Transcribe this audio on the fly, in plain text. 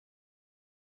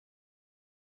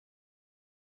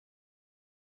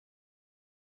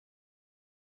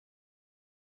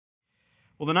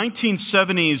Well, the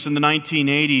 1970s and the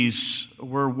 1980s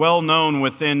were well known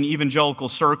within evangelical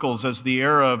circles as the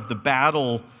era of the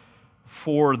battle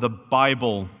for the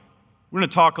Bible. We're going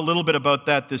to talk a little bit about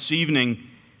that this evening.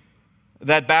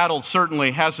 That battle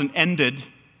certainly hasn't ended,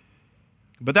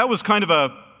 but that was kind of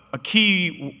a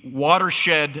key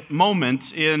watershed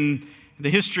moment in the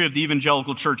history of the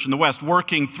evangelical church in the West,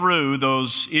 working through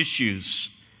those issues.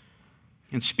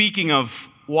 And speaking of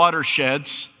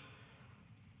watersheds,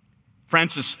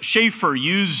 Francis Schaeffer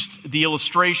used the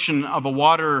illustration of a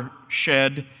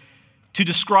watershed to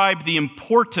describe the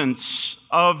importance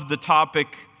of the topic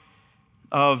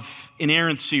of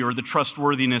inerrancy or the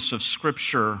trustworthiness of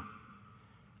Scripture.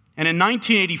 And in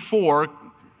 1984,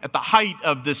 at the height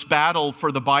of this battle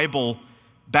for the Bible,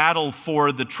 battle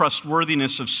for the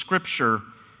trustworthiness of Scripture,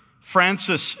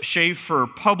 Francis Schaeffer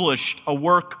published a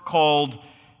work called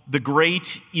The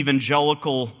Great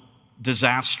Evangelical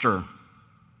Disaster.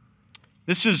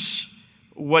 This is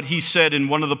what he said in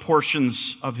one of the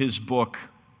portions of his book.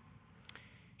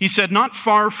 He said, "Not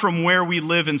far from where we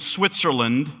live in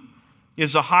Switzerland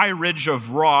is a high ridge of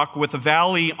rock with a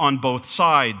valley on both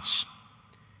sides.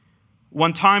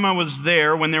 One time I was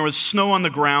there when there was snow on the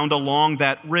ground along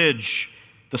that ridge.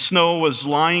 The snow was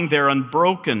lying there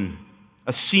unbroken,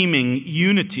 a seeming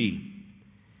unity.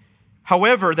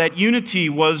 However, that unity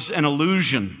was an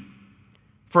illusion,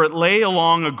 for it lay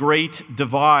along a great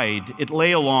divide. It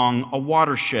lay along a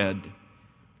watershed.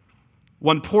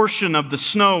 One portion of the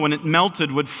snow, when it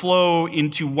melted, would flow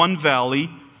into one valley.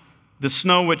 The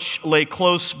snow which lay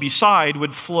close beside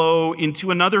would flow into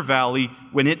another valley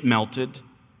when it melted.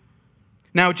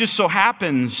 Now, it just so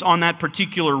happens on that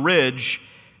particular ridge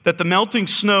that the melting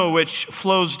snow which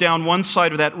flows down one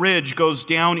side of that ridge goes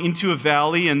down into a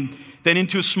valley and then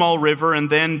into a small river and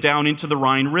then down into the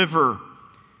Rhine River.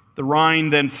 The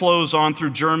Rhine then flows on through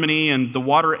Germany and the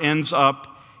water ends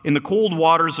up in the cold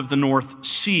waters of the North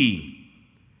Sea.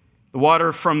 The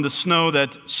water from the snow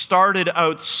that started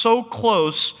out so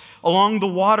close along the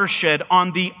watershed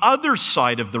on the other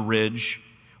side of the ridge,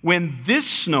 when this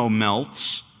snow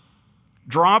melts,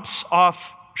 drops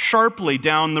off sharply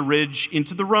down the ridge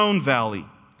into the Rhone Valley.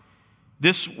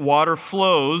 This water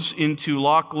flows into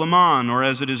Loch Lomond, or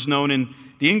as it is known in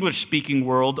the English-speaking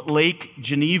world, Lake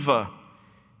Geneva,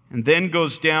 and then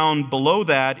goes down below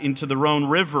that into the Rhone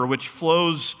River, which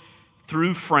flows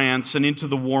through France and into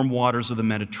the warm waters of the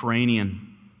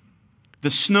Mediterranean. The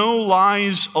snow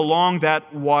lies along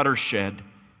that watershed,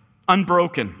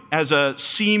 unbroken, as a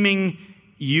seeming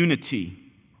unity.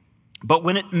 But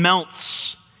when it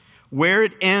melts, where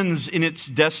it ends in its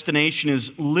destination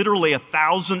is literally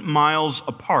 1,000 miles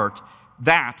apart.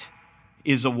 That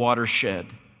is a watershed.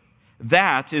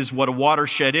 That is what a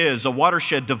watershed is. A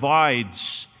watershed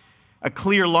divides. A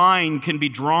clear line can be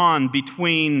drawn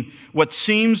between what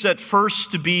seems at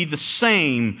first to be the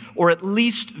same, or at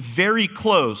least very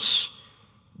close,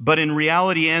 but in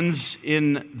reality ends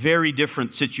in very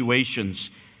different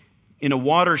situations. In a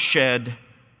watershed,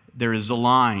 there is a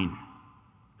line.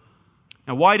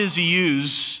 Now, why does he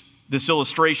use this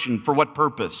illustration? For what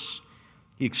purpose?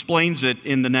 He explains it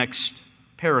in the next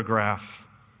paragraph.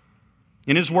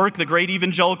 In his work, The Great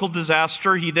Evangelical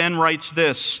Disaster, he then writes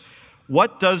this: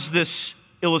 "What does this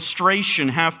illustration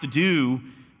have to do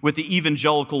with the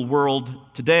evangelical world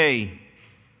today?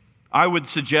 I would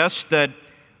suggest that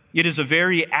it is a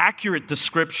very accurate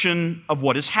description of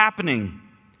what is happening.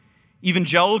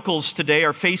 Evangelicals today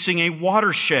are facing a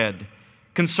watershed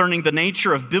concerning the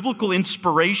nature of biblical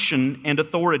inspiration and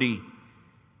authority.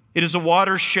 It is a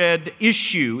watershed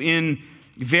issue in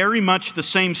very much the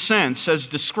same sense as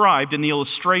described in the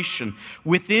illustration.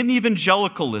 Within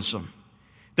evangelicalism,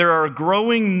 there are a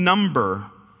growing number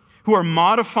who are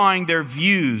modifying their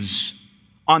views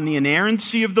on the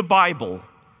inerrancy of the Bible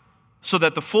so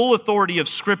that the full authority of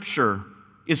Scripture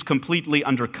is completely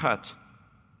undercut.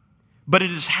 But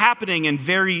it is happening in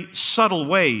very subtle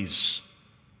ways.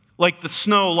 Like the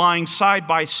snow lying side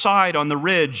by side on the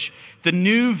ridge, the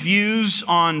new views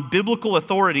on biblical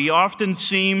authority often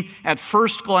seem at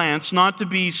first glance not to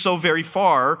be so very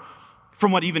far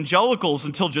from what evangelicals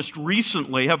until just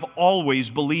recently have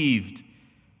always believed.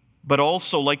 But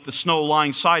also, like the snow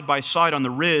lying side by side on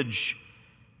the ridge,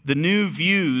 the new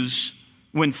views,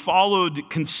 when followed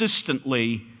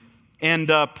consistently,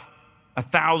 end up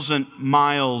 1,000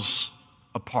 miles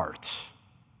apart."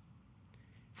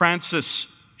 Francis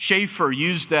Schaeffer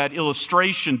used that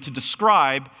illustration to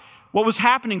describe what was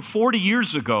happening 40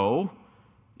 years ago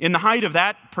in the height of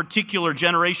that particular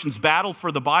generation's battle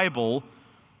for the Bible,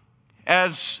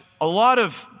 as a lot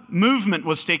of movement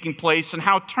was taking place and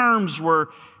how terms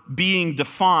were being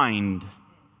defined,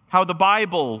 how the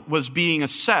Bible was being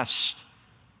assessed,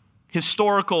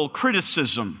 historical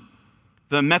criticism,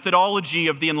 the methodology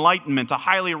of the Enlightenment, a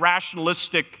highly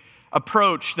rationalistic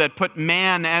approach that put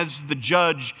man as the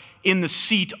judge in the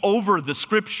seat over the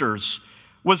Scriptures,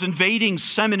 was invading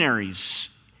seminaries,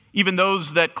 even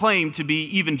those that claimed to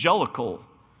be evangelical.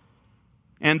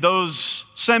 And those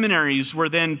seminaries were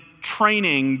then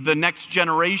training the next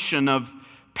generation of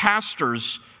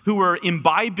pastors who were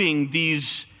imbibing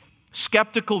these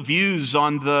skeptical views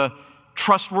on the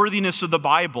trustworthiness of the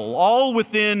Bible, all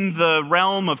within the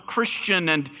realm of Christian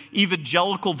and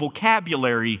evangelical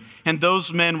vocabulary. And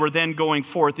those men were then going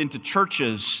forth into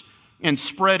churches and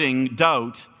spreading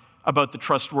doubt about the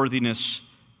trustworthiness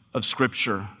of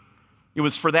Scripture. It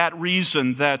was for that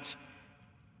reason that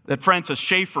Francis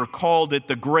Schaeffer called it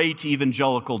the great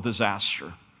evangelical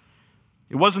disaster.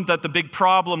 It wasn't that the big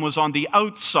problem was on the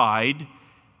outside,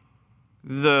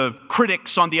 the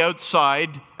critics on the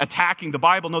outside attacking the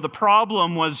Bible. No, the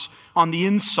problem was on the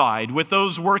inside, with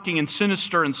those working in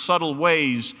sinister and subtle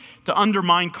ways to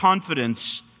undermine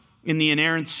confidence in the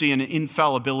inerrancy and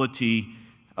infallibility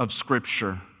of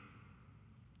Scripture.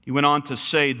 He went on to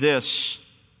say this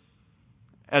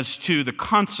as to the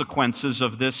consequences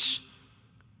of this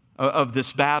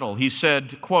battle. He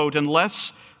said, quote,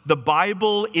 "Unless the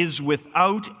Bible is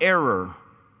without error,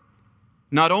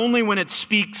 not only when it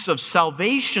speaks of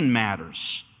salvation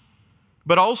matters,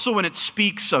 but also when it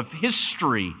speaks of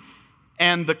history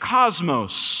and the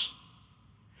cosmos,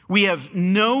 we have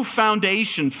no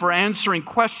foundation for answering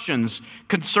questions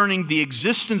concerning the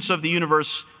existence of the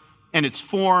universe and its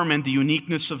form and the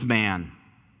uniqueness of man.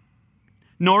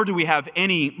 Nor do we have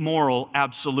any moral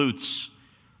absolutes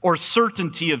or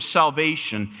certainty of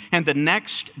salvation, and the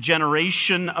next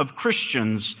generation of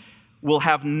Christians will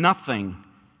have nothing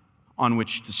on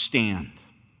which to stand."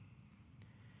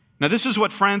 Now, this is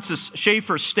what Francis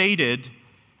Schaeffer stated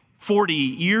 40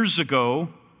 years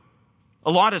ago.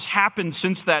 A lot has happened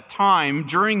since that time.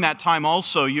 During that time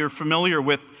also, you're familiar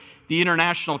with the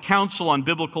International Council on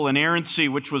Biblical Inerrancy,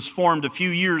 which was formed a few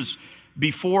years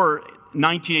before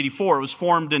 1984. It was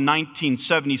formed in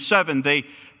 1977. They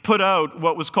put out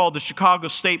what was called the Chicago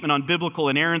Statement on Biblical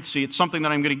Inerrancy. It's something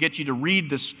that I'm going to get you to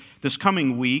read this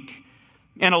coming week.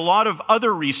 And a lot of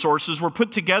other resources were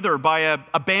put together by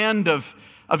a band of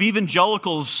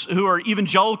evangelicals who are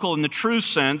evangelical in the true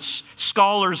sense,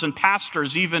 scholars and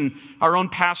pastors. Even our own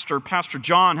pastor, Pastor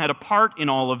John, had a part in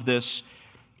all of this,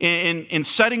 in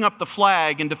setting up the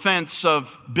flag in defense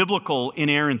of biblical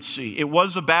inerrancy. It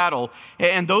was a battle,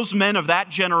 and those men of that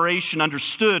generation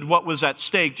understood what was at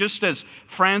stake. Just as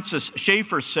Francis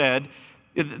Schaeffer said,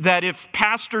 that if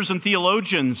pastors and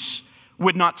theologians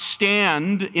would not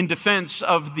stand in defense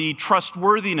of the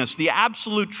trustworthiness, the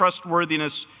absolute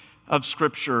trustworthiness of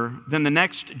Scripture, then the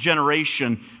next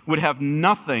generation would have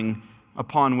nothing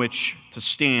upon which to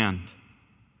stand.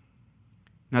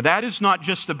 Now, that is not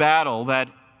just a battle that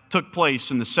took place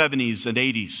in the 70s and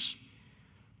 80s.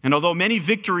 And although many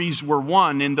victories were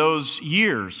won in those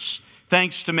years,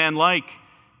 thanks to men like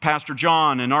Pastor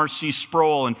John and R.C.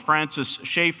 Sproul and Francis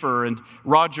Schaeffer and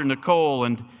Roger Nicole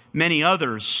and many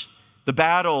others, the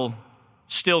battle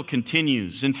still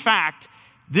continues. In fact,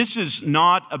 this is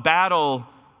not a battle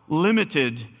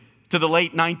limited to the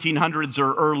late 1900s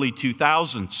or early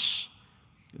 2000s.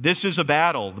 This is a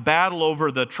battle. The battle over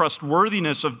the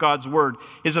trustworthiness of God's Word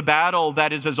is a battle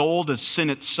that is as old as sin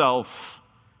itself.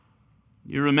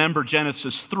 You remember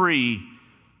Genesis 3,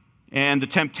 and the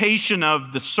temptation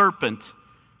of the serpent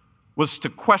was to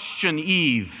question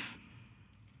Eve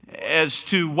as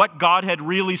to what God had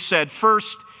really said.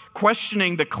 First,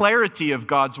 questioning the clarity of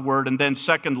God's Word, and then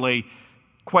secondly,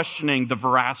 questioning the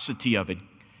veracity of it.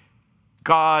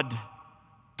 God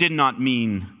did not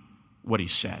mean what He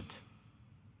said.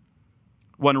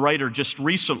 One writer just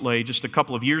recently, just a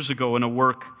couple of years ago, in a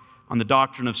work on the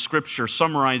doctrine of Scripture,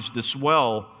 summarized this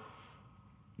well.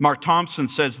 Mark Thompson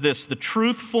says this: "The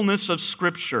truthfulness of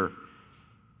Scripture,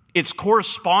 its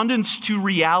correspondence to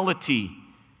reality,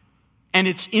 and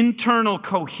its internal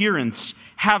coherence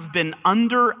have been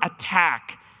under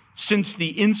attack since the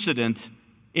incident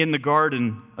in the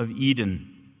Garden of Eden.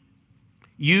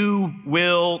 You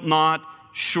will not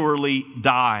surely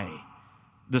die,"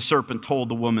 the serpent told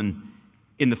the woman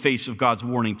in the face of God's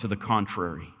warning to the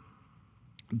contrary.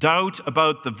 Doubt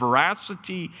about the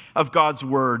veracity of God's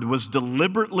Word was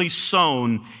deliberately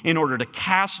sown in order to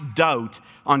cast doubt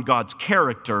on God's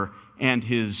character and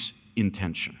His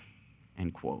intention.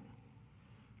 End quote.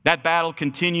 That battle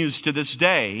continues to this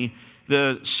day.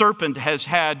 the serpent has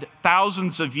had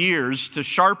thousands of years to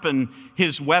sharpen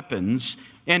his weapons,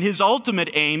 and his ultimate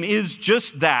aim is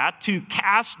just that, to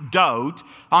cast doubt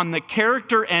on the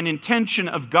character and intention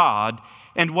of God.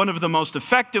 And one of the most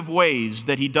effective ways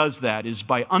that he does that is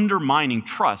by undermining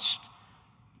trust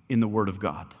in the Word of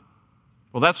God.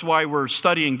 Well, that's why we're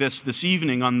studying this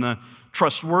evening on the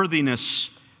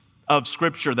trustworthiness of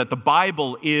Scripture, that the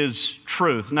Bible is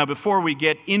truth. Now, before we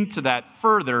get into that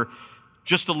further,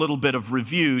 just a little bit of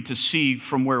review to see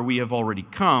from where we have already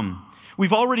come.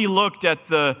 We've already looked at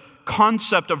the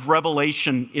concept of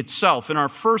revelation itself. In our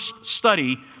first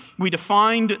study, we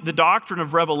defined the doctrine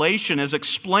of revelation as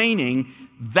explaining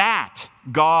that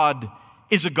God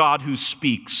is a God who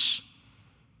speaks.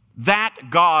 That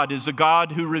God is a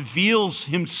God who reveals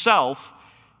himself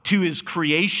to his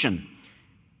creation.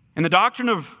 And the doctrine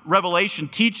of revelation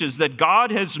teaches that God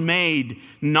has made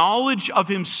knowledge of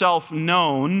himself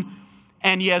known,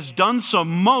 and he has done so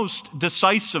most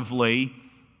decisively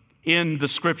in the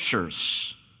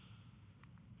Scriptures.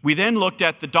 We then looked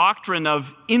at the doctrine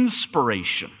of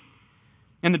inspiration.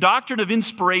 And the doctrine of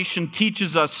inspiration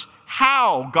teaches us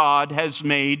how God has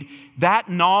made that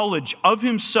knowledge of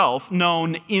himself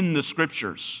known in the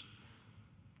Scriptures.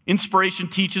 Inspiration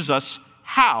teaches us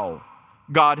how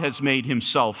God has made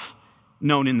himself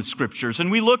known in the Scriptures.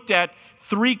 And we looked at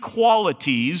three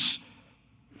qualities,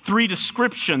 three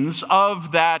descriptions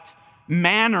of that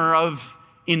manner of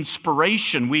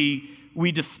inspiration.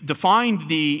 We defined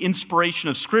the inspiration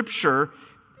of Scripture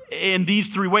in these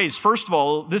three ways. First of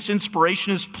all, this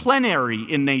inspiration is plenary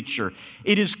in nature.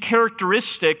 It is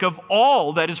characteristic of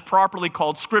all that is properly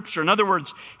called Scripture. In other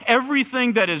words,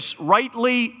 everything that is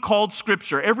rightly called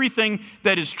Scripture, everything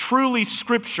that is truly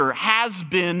Scripture has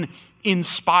been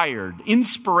inspired.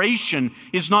 Inspiration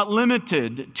is not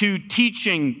limited to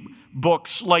teaching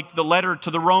books like the letter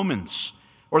to the Romans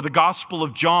or the Gospel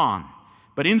of John.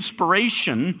 But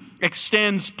inspiration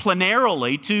extends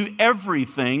plenarily to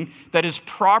everything that is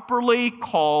properly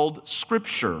called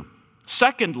Scripture.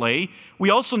 Secondly, we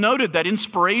also noted that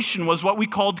inspiration was what we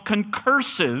called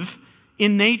concursive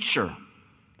in nature.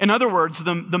 In other words,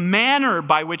 the manner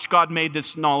by which God made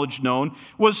this knowledge known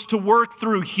was to work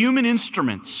through human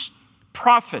instruments,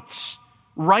 prophets,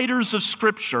 writers of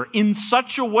Scripture, in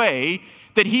such a way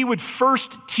that he would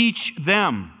first teach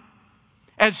them,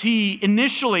 as he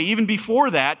initially, even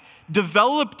before that,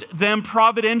 developed them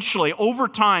providentially over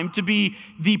time to be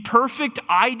the perfect,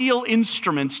 ideal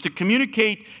instruments to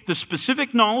communicate the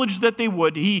specific knowledge that they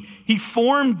would. He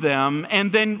formed them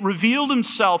and then revealed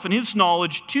himself and his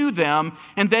knowledge to them,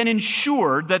 and then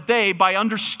ensured that they, by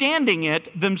understanding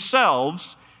it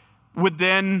themselves, would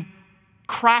then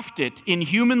craft it in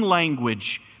human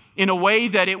language in a way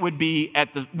that it would be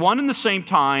at the one and the same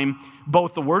time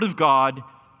both the Word of God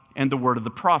and the word of the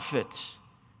prophet.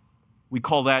 We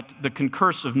call that the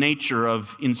concursive nature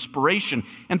of inspiration.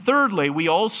 And thirdly, we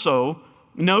also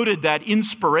noted that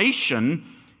inspiration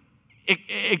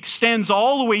extends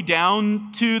all the way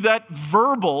down to that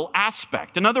verbal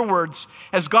aspect. In other words,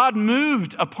 as God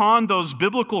moved upon those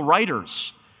biblical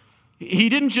writers, he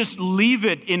didn't just leave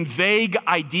it in vague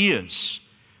ideas,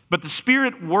 but the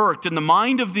Spirit worked in the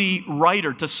mind of the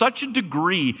writer to such a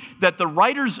degree that the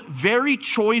writer's very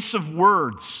choice of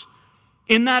words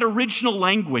in that original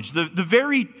language, the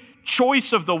very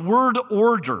choice of the word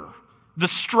order, the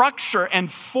structure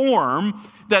and form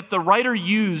that the writer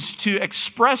used to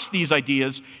express these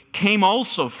ideas came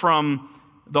also from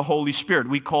the Holy Spirit.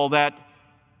 We call that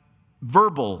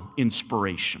verbal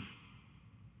inspiration.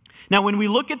 Now, when we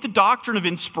look at the doctrine of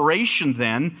inspiration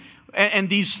then, and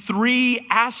these three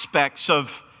aspects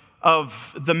of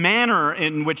the manner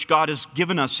in which God has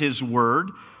given us his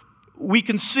word, we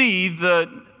can see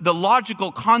the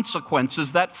logical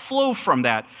consequences that flow from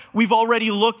that. We've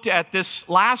already looked at this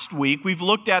last week. We've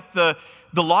looked at the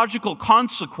logical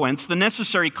consequence, the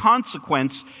necessary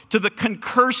consequence to the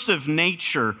concursive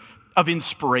nature of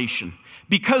inspiration.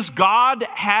 Because God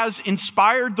has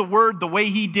inspired the word the way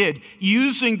he did,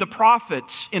 using the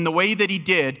prophets in the way that he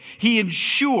did, he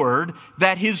ensured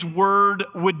that his word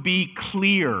would be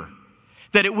clear,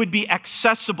 that it would be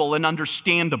accessible and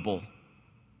understandable,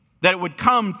 that it would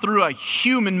come through a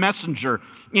human messenger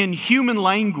in human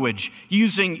language,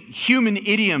 using human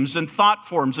idioms and thought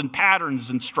forms and patterns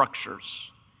and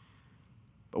structures.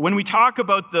 But when we talk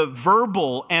about the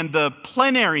verbal and the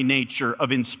plenary nature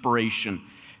of inspiration,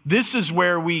 this is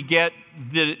where we get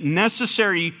the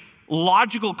necessary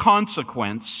logical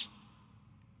consequence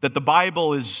that the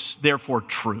Bible is therefore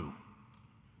true.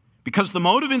 Because the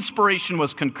mode of inspiration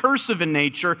was concursive in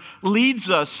nature, leads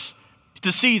us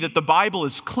to see that the Bible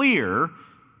is clear,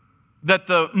 that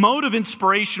the mode of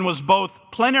inspiration was both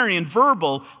plenary and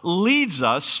verbal leads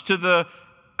us to the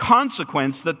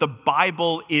consequence that the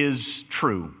Bible is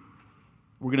true.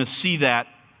 We're going to see that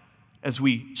as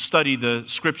we study the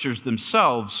Scriptures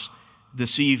themselves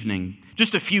this evening.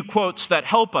 Just a few quotes that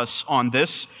help us on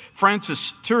this.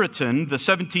 Francis Turretin, the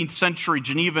 17th century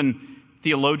Genevan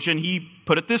theologian, he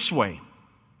put it this way: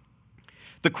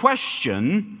 "The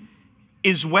question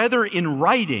is whether in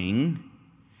writing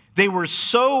they were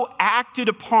so acted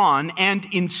upon and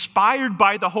inspired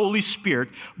by the Holy Spirit,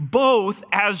 both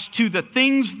as to the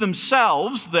things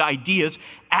themselves, the ideas,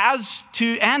 as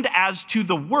to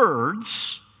the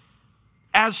words,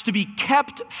 as to be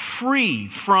kept free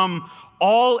from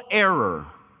all error,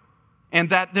 and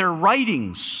that their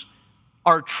writings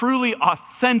are truly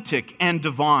authentic and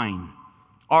divine.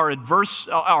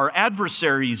 Our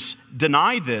adversaries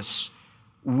deny this,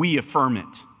 we affirm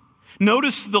it."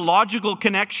 Notice the logical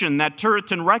connection that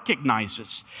Turretin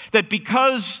recognizes, that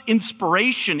because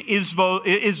inspiration is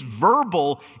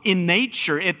verbal in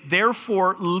nature, it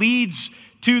therefore leads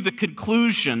to the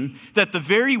conclusion that the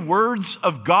very words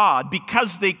of God,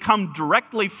 because they come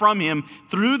directly from Him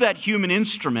through that human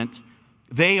instrument,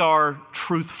 they are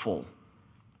truthful.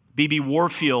 B.B.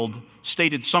 Warfield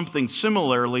stated something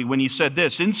similarly when he said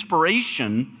this: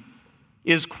 "Inspiration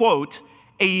is, quote,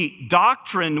 a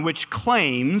doctrine which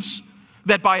claims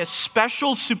that by a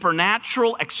special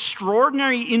supernatural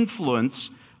extraordinary influence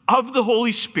of the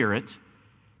Holy Spirit,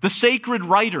 the sacred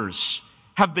writers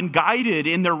have been guided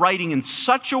in their writing in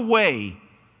such a way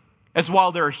as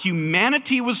while their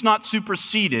humanity was not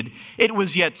superseded, it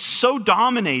was yet so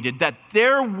dominated that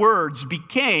their words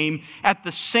became at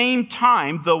the same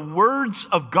time the words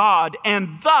of God,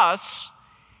 and thus,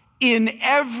 in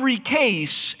every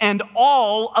case and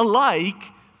all alike,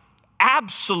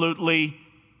 absolutely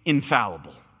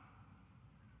infallible."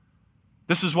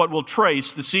 This is what we'll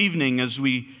trace this evening as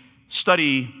we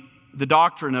study the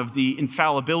doctrine of the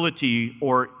infallibility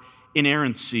or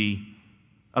inerrancy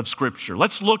of Scripture.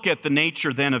 Let's look at the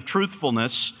nature then of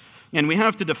truthfulness, and we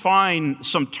have to define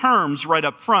some terms right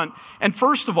up front. And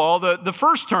first of all, the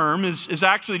first term is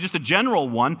actually just a general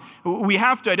one. We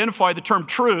have to identify the term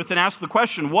truth and ask the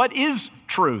question, what is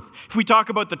truth? If we talk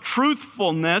about the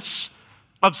truthfulness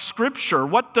of Scripture,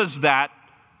 what does that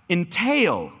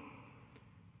entail?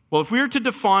 Well, if we were to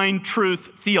define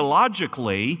truth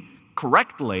theologically,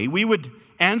 correctly, we would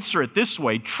answer it this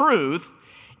way: truth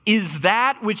is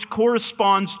that which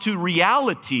corresponds to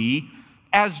reality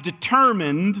as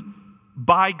determined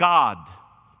by God.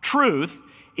 Truth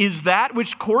is that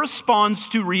which corresponds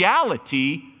to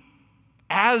reality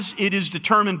as it is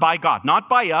determined by God. Not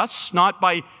by us, not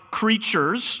by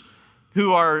creatures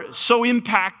who are so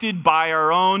impacted by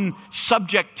our own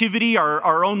subjectivity,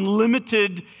 our own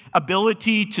limited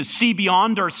ability to see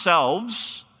beyond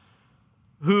ourselves,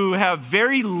 who have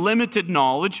very limited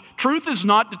knowledge. Truth is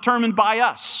not determined by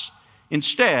us.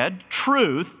 Instead,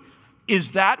 truth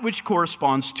is that which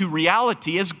corresponds to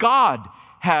reality as God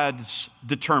has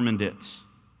determined it.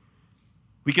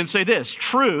 We can say this: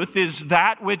 truth is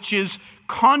that which is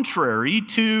contrary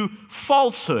to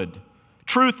falsehood.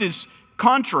 Truth is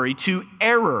contrary to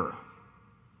error.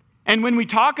 And when we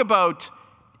talk about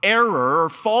error or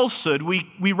falsehood,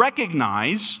 we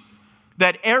recognize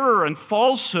that error and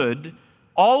falsehood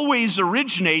always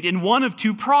originate in one of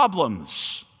two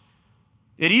problems.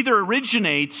 It either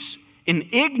originates in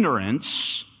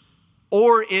ignorance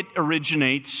or it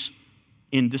originates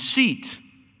in deceit.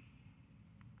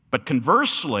 But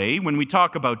conversely, when we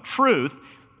talk about truth,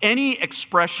 any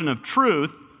expression of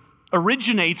truth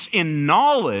originates in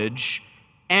knowledge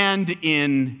and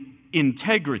in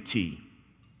integrity.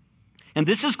 And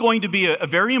this is going to be a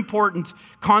very important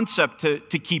concept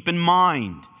to keep in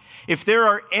mind. If there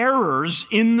are errors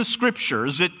in the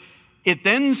Scriptures, it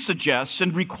then suggests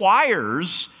and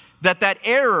requires that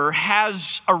error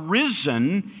has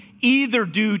arisen either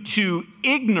due to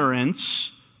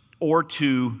ignorance or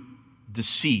to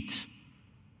deceit.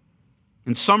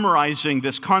 In summarizing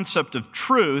this concept of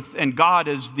truth and God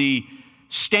as the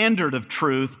standard of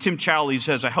truth, Tim Challies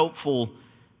has a helpful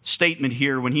statement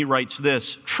here when he writes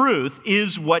this: truth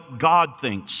is what God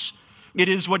thinks. It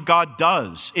is what God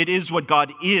does. It is what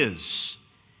God is.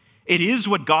 It is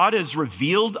what God has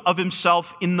revealed of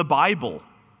Himself in the Bible.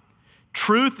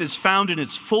 Truth is found in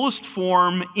its fullest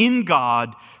form in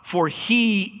God, for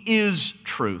He is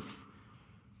truth.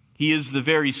 He is the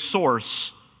very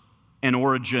source and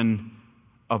origin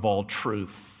of all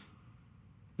truth.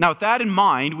 Now, with that in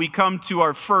mind, we come to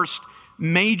our first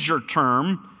major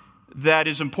term that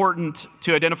is important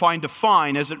to identify and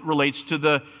define as it relates to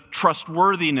the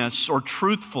trustworthiness or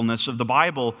truthfulness of the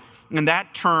Bible, and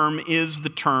that term is the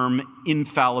term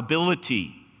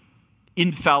infallibility.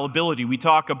 Infallibility. We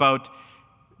talk about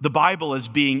the Bible as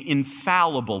being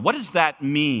infallible. What does that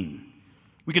mean?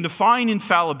 We can define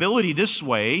infallibility this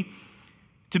way.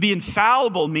 To be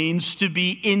infallible means to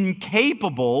be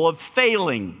incapable of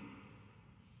failing.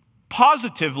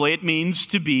 Positively, it means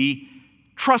to be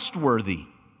trustworthy.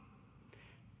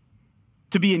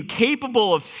 To be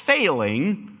incapable of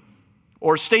failing,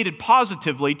 or stated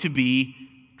positively, to be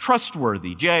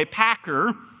trustworthy. J.I.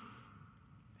 Packer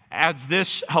adds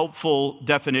this helpful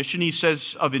definition. He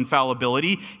says of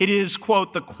infallibility, it is,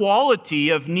 quote, the quality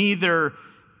of neither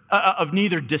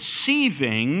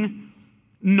deceiving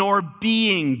nor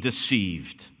being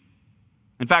deceived.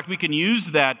 In fact, we can use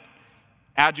that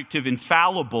adjective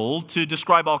infallible to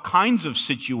describe all kinds of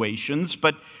situations,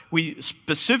 but we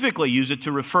specifically use it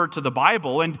to refer to the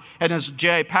Bible. And as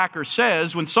J.I. Packer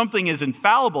says, when something is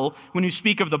infallible, when you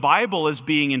speak of the Bible as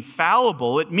being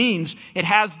infallible, it means it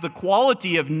has the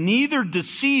quality of neither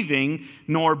deceiving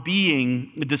nor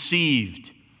being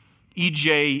deceived.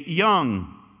 E.J.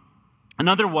 Young,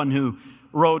 another one who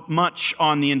wrote much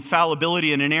on the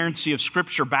infallibility and inerrancy of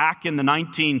Scripture back in the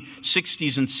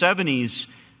 1960s and 70s,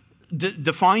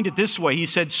 defined it this way. He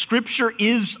said, Scripture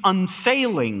is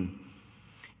unfailing,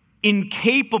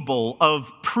 incapable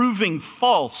of proving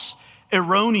false,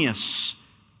 erroneous,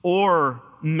 or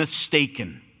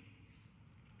mistaken.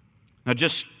 Now,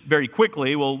 just very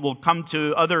quickly, we'll come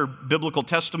to other biblical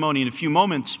testimony in a few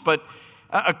moments, but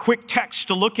a quick text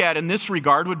to look at in this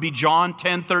regard would be John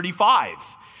 10:35,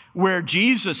 where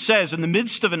Jesus says, in the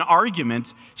midst of an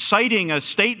argument, citing a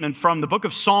statement from the book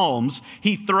of Psalms,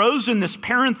 he throws in this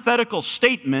parenthetical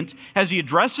statement as he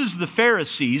addresses the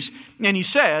Pharisees, and he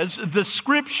says, the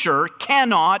Scripture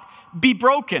cannot be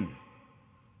broken.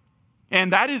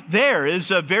 And there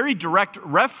is a very direct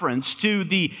reference to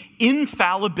the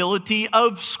infallibility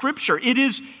of Scripture. It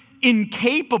is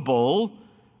incapable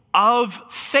of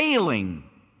failing.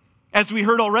 As we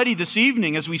heard already this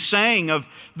evening, as we sang of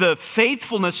the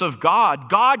faithfulness of God,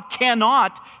 God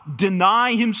cannot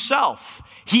deny himself.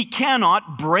 He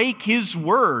cannot break his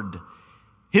word.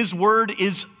 His word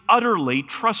is utterly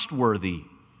trustworthy.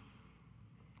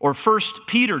 Or 1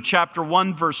 Peter chapter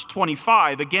 1, verse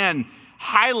 25, again,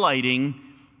 highlighting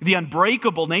the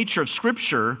unbreakable nature of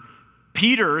Scripture.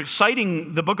 Peter,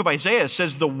 citing the book of Isaiah,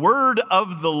 says, the word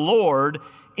of the Lord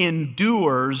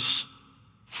endures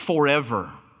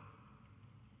forever.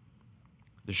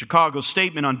 The Chicago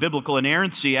Statement on Biblical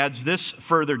Inerrancy adds this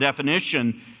further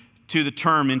definition to the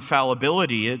term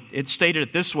infallibility. It stated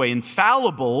it this way: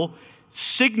 infallible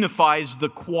signifies the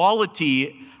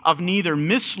quality of neither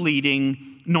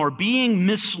misleading nor being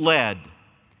misled,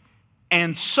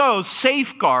 and so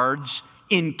safeguards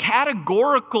in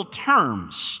categorical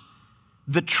terms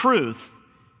the truth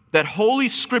that Holy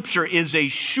Scripture is a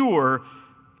sure,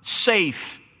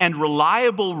 safe, and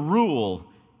reliable rule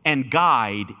and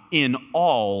guide in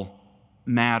all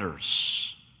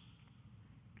matters.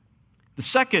 The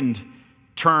second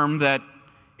term that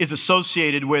is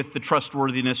associated with the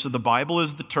trustworthiness of the Bible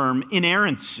is the term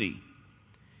inerrancy.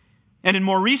 And in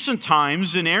more recent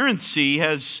times, inerrancy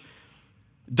has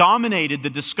dominated the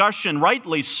discussion,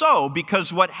 rightly so,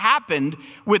 because what happened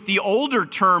with the older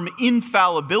term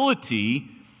infallibility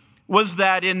was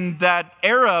that in that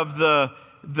era of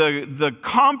the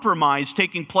compromise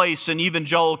taking place in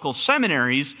evangelical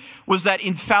seminaries was that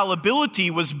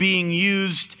infallibility was being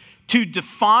used to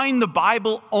define the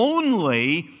Bible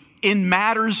only in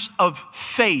matters of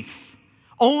faith,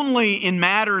 only in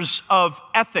matters of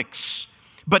ethics,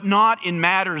 but not in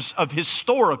matters of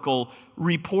historical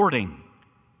reporting.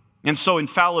 And so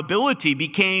infallibility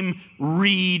became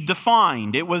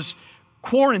redefined. It was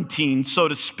quarantined, so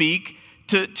to speak,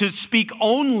 to speak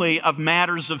only of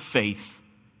matters of faith.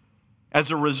 As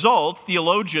a result,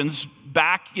 theologians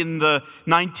back in the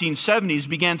 1970s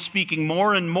began speaking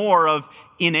more and more of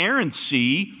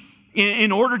inerrancy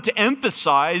in order to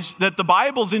emphasize that the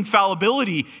Bible's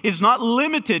infallibility is not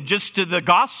limited just to the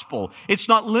gospel. It's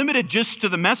not limited just to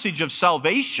the message of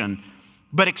salvation,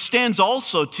 but extends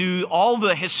also to all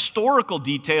the historical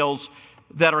details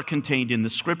that are contained in the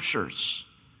Scriptures.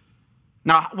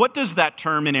 Now, what does that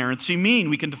term inerrancy mean?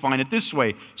 We can define it this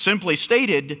way. Simply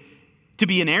stated, to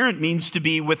be inerrant means to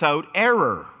be without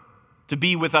error. To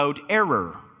be without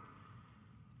error.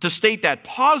 To state that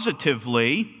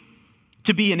positively,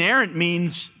 to be inerrant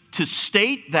means to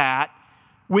state that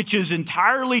which is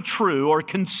entirely true or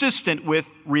consistent with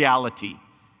reality.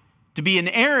 To be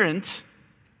inerrant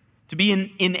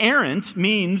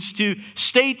means to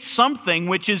state something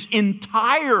which is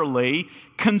entirely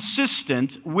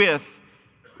consistent with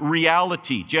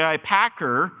reality. J.I.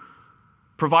 Packer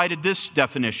provided this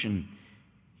definition.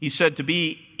 He said to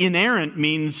be inerrant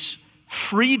means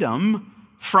freedom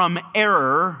from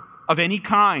error of any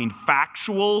kind,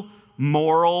 factual,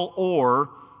 moral, or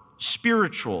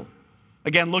spiritual.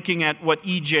 Again, looking at what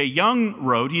E.J. Young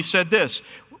wrote, he said this: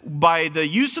 by the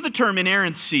use of the term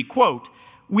inerrancy, quote,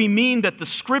 we mean that the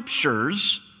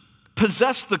Scriptures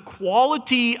possess the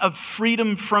quality of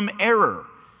freedom from error.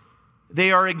 They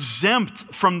are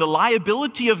exempt from the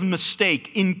liability of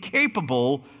mistake,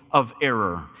 incapable of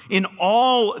error. In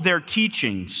all their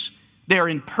teachings, they are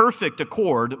in perfect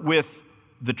accord with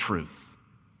the truth.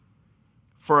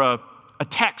 For a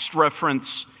text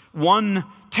reference, one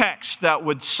text that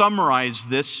would summarize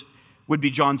this would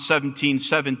be John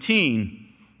 17:17.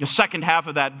 The second half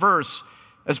of that verse,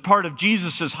 as part of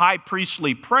Jesus' high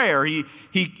priestly prayer,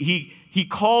 he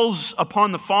calls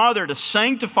upon the Father to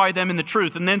sanctify them in the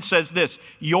truth, and then says this: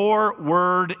 your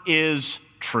word is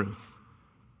truth.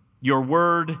 Your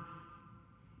word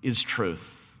is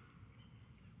truth.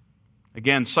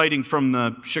 Again, citing from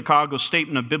the Chicago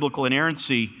Statement of Biblical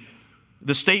Inerrancy,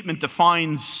 the statement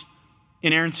defines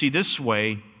inerrancy this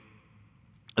way: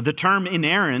 the term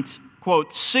inerrant,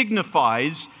 quote,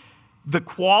 signifies the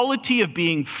quality of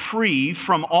being free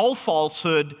from all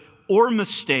falsehood or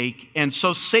mistake, and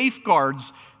so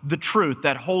safeguards the truth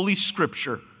that Holy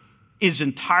Scripture is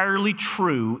entirely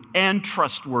true and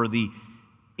trustworthy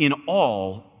in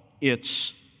all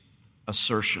its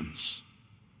assertions.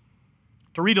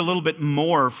 To read a little bit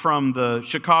more from the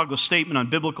Chicago Statement on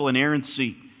Biblical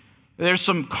Inerrancy, there's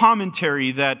some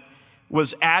commentary that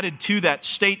was added to that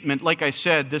statement. Like I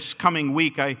said, this coming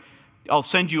week, I'll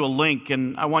send you a link,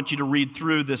 and I want you to read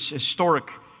through this historic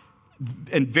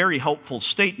and very helpful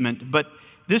statement. But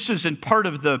this is in part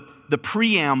of the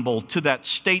preamble to that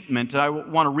statement. I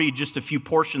want to read just a few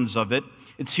portions of it.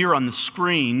 It's here on the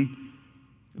screen.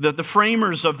 The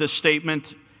framers of this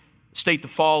statement state the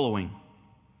following: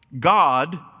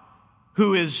 God,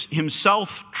 who is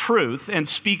himself truth and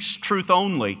speaks truth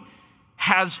only,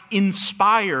 has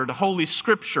inspired Holy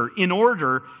Scripture in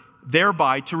order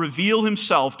thereby to reveal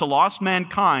himself to lost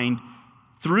mankind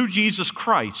through Jesus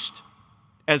Christ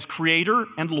as Creator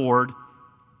and Lord,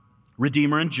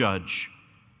 Redeemer and Judge.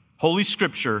 Holy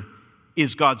Scripture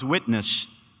is God's witness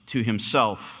to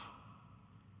himself.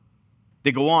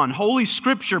 They go on: Holy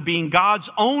Scripture, being God's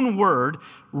own word,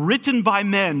 written by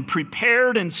men,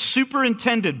 prepared and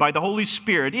superintended by the Holy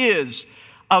Spirit, is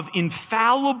of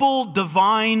infallible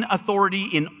divine authority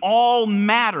in all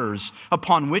matters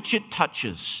upon which it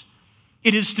touches.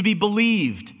 It is to be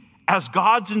believed as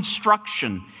God's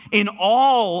instruction in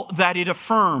all that it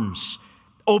affirms,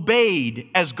 obeyed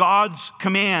as God's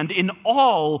command in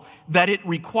all that it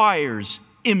requires,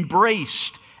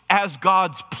 embraced as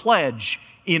God's pledge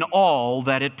in all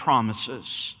that it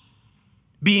promises.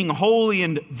 Being holy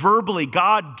and verbally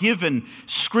God-given,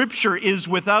 Scripture is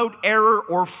without error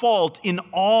or fault in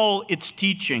all its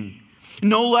teaching.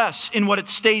 No less in what it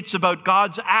states about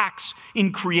God's acts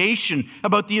in creation,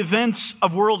 about the events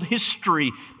of world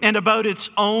history, and about its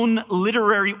own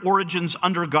literary origins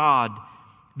under God,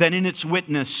 than in its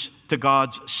witness to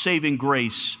God's saving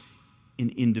grace in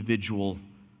individual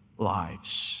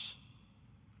lives.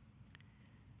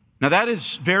 Now that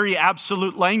is very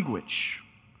absolute language.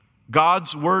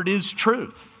 God's word is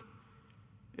truth.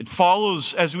 It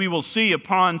follows, as we will see,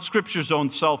 upon Scripture's own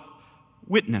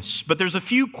self-witness. But there's a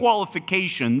few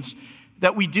qualifications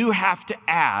that we do have to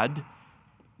add,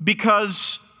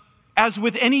 because as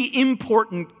with any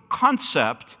important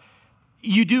concept,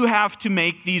 you do have to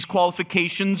make these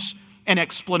qualifications and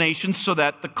explanations so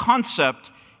that the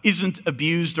concept isn't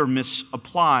abused or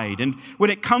misapplied. And when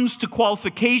it comes to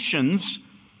qualifications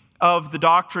of the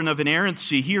doctrine of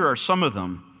inerrancy, here are some of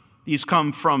them. These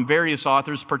come from various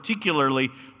authors, particularly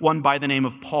one by the name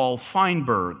of Paul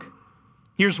Feinberg.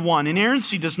 Here's one: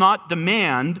 inerrancy does not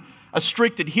demand a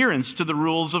strict adherence to the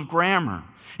rules of grammar.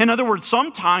 In other words,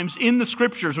 sometimes in the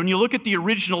Scriptures, when you look at the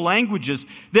original languages,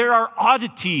 there are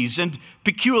oddities and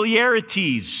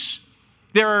peculiarities.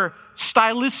 There are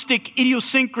stylistic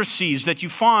idiosyncrasies that you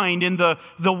find in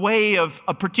the way of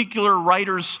a particular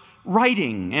writer's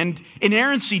writing. And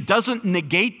inerrancy doesn't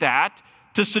negate that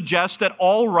to suggest that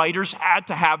all writers had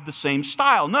to have the same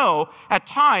style. No, at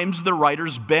times the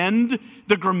writers bend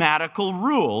the grammatical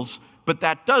rules, but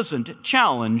that doesn't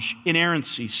challenge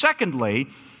inerrancy. Secondly,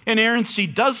 inerrancy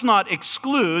does not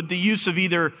exclude the use of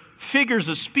either figures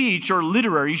of speech or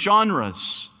literary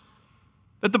genres.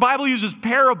 That the Bible uses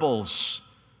parables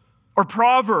or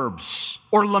proverbs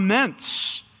or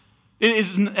laments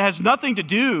has nothing to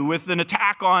do with an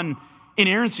attack on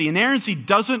inerrancy. Inerrancy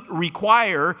doesn't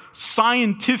require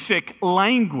scientific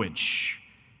language.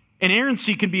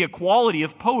 Inerrancy can be a quality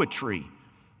of poetry.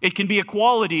 It can be a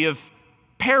quality of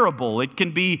parable. It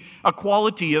can be a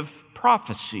quality of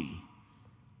prophecy.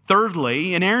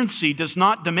 Thirdly, inerrancy does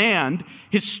not demand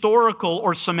historical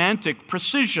or semantic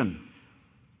precision.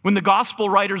 When the gospel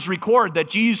writers record that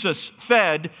Jesus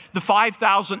fed the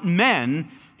 5,000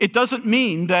 men, it doesn't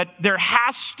mean that there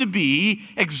has to be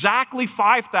exactly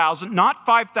 5,000, not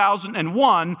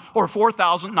 5,001 or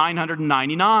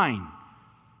 4,999.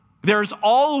 There's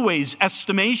always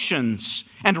estimations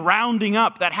and rounding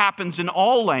up that happens in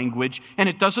all language, and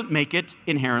it doesn't make it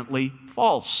inherently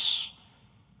false.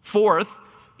 Fourth,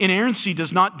 inerrancy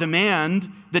does not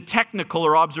demand the technical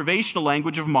or observational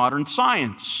language of modern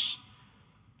science.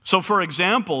 So, for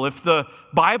example, if the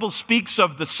Bible speaks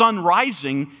of the sun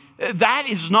rising, that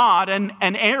is not an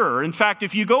error. In fact,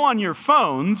 if you go on your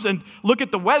phones and look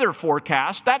at the weather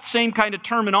forecast, that same kind of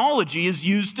terminology is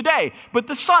used today. But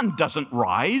the sun doesn't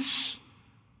rise.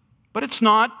 But it's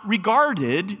not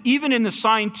regarded, even in the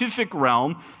scientific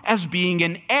realm, as being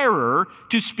an error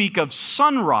to speak of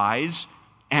sunrise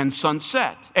and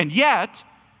sunset. And yet,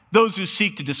 those who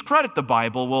seek to discredit the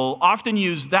Bible will often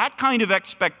use that kind of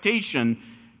expectation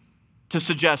to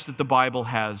suggest that the Bible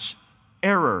has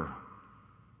error.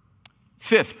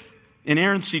 Fifth,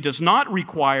 inerrancy does not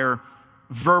require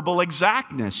verbal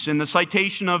exactness in the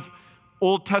citation of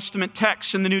Old Testament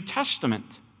texts in the New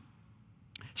Testament.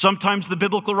 Sometimes the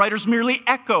biblical writers merely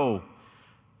echo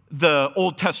the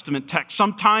Old Testament text.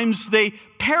 Sometimes they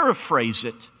paraphrase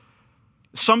it.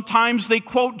 Sometimes they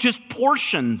quote just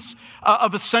portions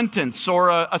of a sentence or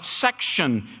a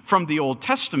section from the Old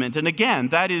Testament. And again,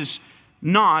 that is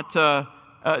not to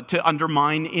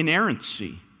undermine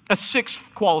inerrancy. A sixth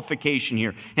qualification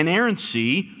here.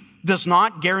 Inerrancy does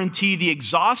not guarantee the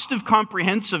exhaustive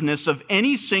comprehensiveness of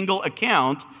any single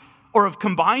account or of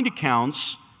combined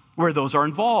accounts where those are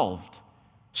involved.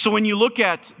 So when you look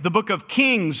at the book of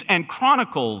Kings and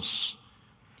Chronicles,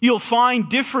 you'll find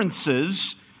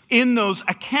differences in those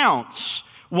accounts.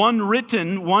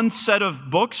 One set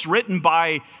of books written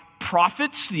by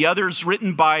prophets, the others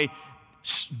written by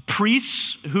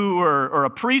priests or a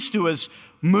priest who is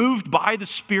moved by the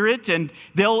Spirit, and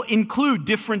they'll include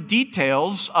different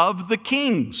details of the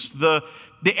kings, the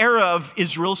era of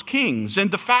Israel's kings.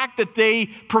 And the fact that they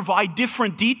provide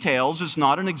different details is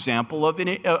not an example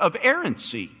of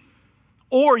errancy.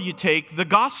 Or you take the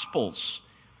Gospels.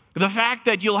 The fact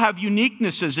that you'll have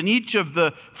uniquenesses in each of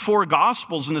the four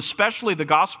Gospels, and especially the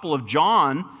Gospel of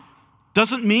John,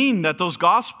 doesn't mean that those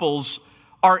Gospels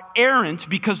are errant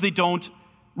because they don't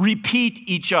repeat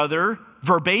each other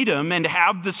verbatim and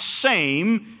have the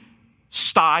same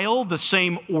style, the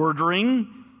same ordering,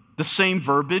 the same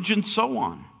verbiage, and so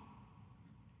on.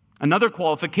 Another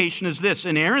qualification is this: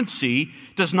 inerrancy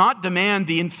does not demand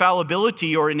the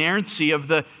infallibility or inerrancy of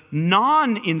the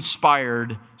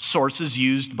non-inspired sources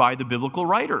used by the biblical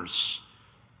writers.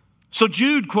 So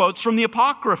Jude quotes from the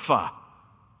Apocrypha,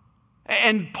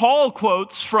 and Paul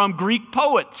quotes from Greek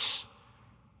poets.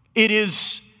 It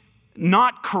is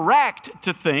not correct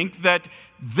to think that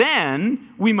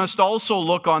then we must also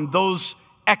look on those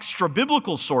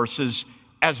extra-biblical sources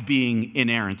as being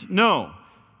inerrant. No.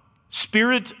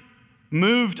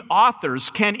 Spirit-moved authors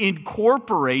can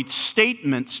incorporate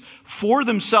statements for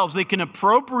themselves. They can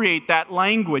appropriate that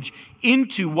language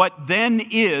into what then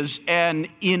is an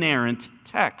inerrant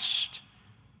text.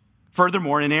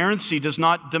 Furthermore, inerrancy does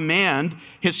not demand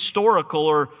historical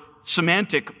or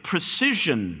semantic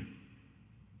precision.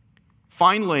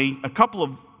 Finally, a couple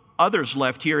of others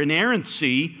left here.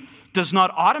 Inerrancy does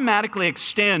not automatically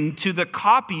extend to the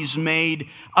copies made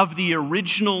of the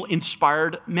original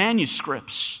inspired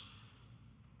manuscripts.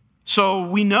 So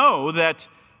we know that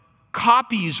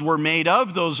copies were made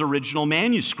of those original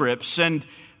manuscripts, and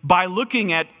by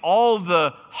looking at all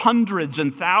the hundreds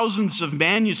and thousands of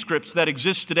manuscripts that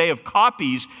exist today of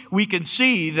copies, we can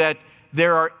see that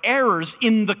there are errors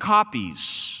in the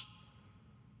copies.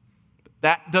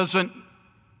 That doesn't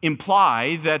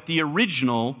imply that the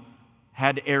original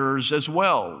had errors as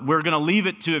well. We're going to leave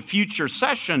it to a future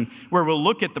session where we'll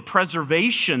look at the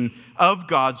preservation of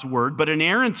God's Word, but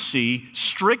inerrancy,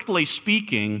 strictly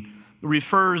speaking,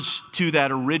 refers to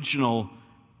that original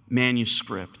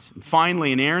manuscript. And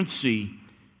finally, inerrancy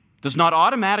does not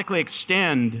automatically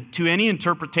extend to any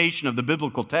interpretation of the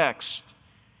biblical text.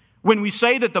 When we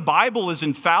say that the Bible is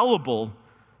infallible,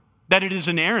 that it is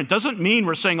inerrant, doesn't mean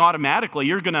we're saying automatically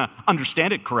you're going to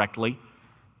understand it correctly.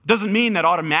 Doesn't mean that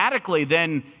automatically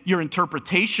then your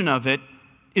interpretation of it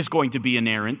is going to be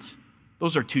inerrant.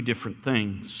 Those are two different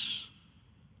things.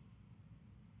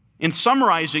 In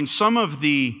summarizing some of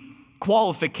the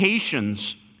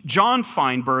qualifications, John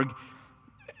Feinberg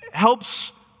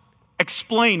helps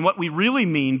explain what we really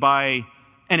mean by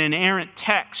an inerrant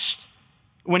text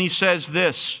when he says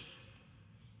this: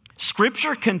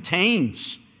 Scripture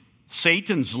contains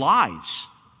Satan's lies,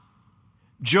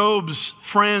 Job's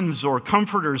friends or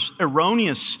comforters'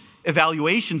 erroneous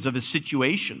evaluations of his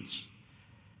situations,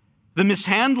 the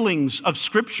mishandlings of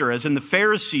Scripture, as in the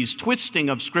Pharisees' twisting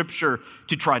of Scripture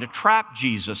to try to trap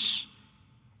Jesus,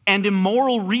 and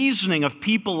immoral reasoning of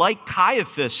people like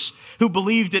Caiaphas, who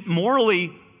believed it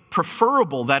morally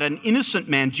preferable that an innocent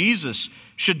man, Jesus,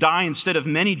 should die instead of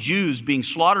many Jews being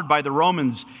slaughtered by the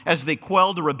Romans as they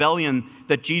quelled a rebellion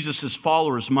that Jesus'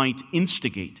 followers might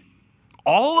instigate.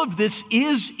 All of this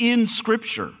is in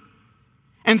Scripture.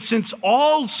 And since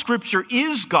all Scripture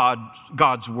is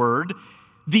God's Word,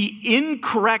 the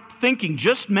incorrect thinking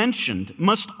just mentioned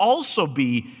must also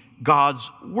be God's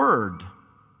Word.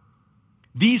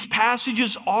 These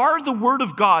passages are the Word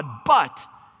of God, but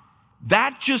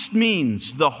that just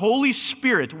means the Holy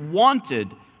Spirit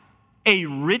wanted a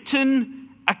written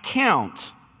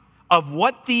account of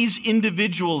what these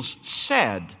individuals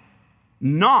said,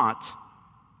 not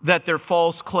that their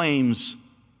false claims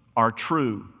are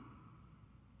true.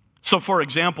 So, for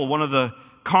example, one of the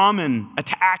common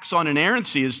attacks on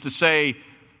inerrancy is to say,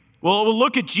 well,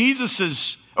 look at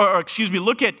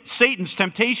look at Satan's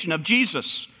temptation of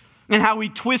Jesus and how he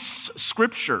twists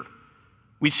Scripture.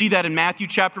 We see that in Matthew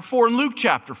chapter 4 and Luke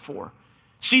chapter 4.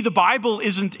 See, the Bible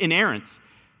isn't inerrant,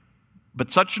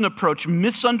 but such an approach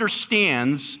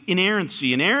misunderstands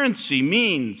inerrancy. Inerrancy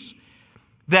means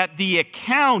that the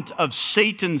account of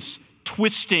Satan's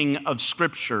twisting of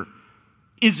Scripture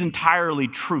is entirely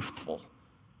truthful.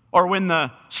 Or when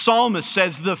the psalmist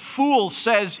says, the fool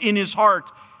says in his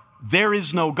heart, there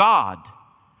is no God.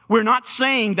 We're not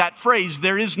saying that phrase,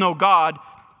 there is no God,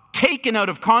 taken out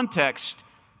of context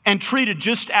and treated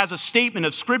just as a statement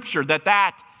of Scripture,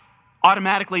 that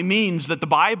automatically means that the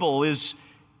Bible is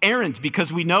errant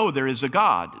because we know there is a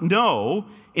God. No,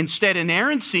 instead,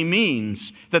 inerrancy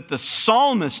means that the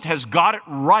psalmist has got it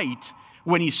right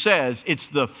when he says it's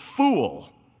the fool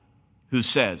who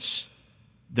says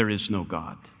there is no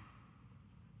God.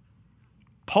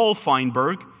 Paul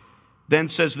Feinberg then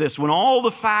says this: when all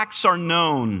the facts are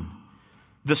known,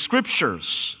 the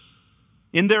Scriptures,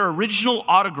 in their original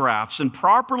autographs and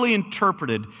properly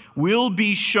interpreted, will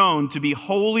be shown to be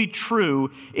wholly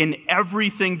true in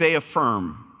everything they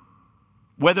affirm,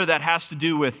 whether that has to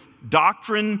do with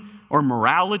doctrine or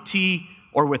morality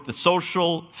or with the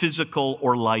social, physical,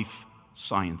 or life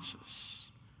sciences.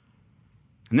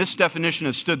 And this definition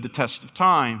has stood the test of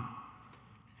time.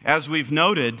 As we've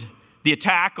noted, the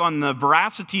attack on the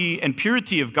veracity and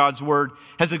purity of God's Word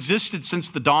has existed since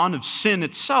the dawn of sin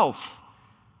itself.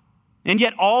 And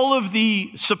yet all of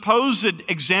the supposed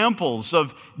examples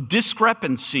of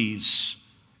discrepancies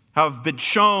have been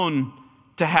shown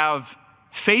to have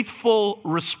faithful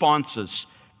responses,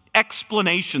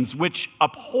 explanations which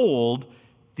uphold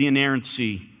the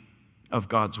inerrancy of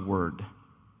God's Word.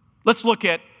 Let's look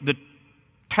at the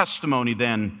testimony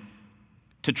then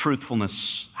to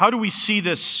truthfulness. How do we see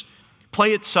this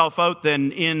play itself out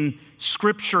then in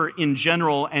Scripture in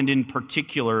general and in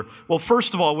particular? Well,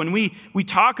 first of all, when we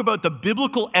talk about the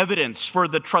biblical evidence for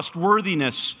the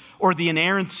trustworthiness or the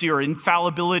inerrancy or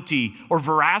infallibility or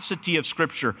veracity of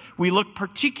Scripture, we look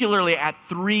particularly at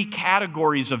three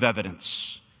categories of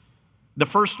evidence. The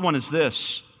first one is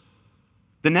this: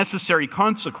 the necessary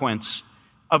consequence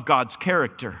of God's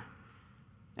character.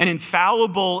 An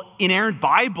infallible, inerrant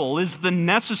Bible is the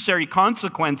necessary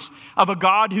consequence of a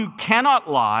God who cannot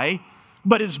lie,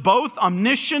 but is both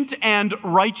omniscient and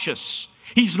righteous.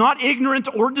 He's not ignorant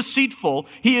or deceitful.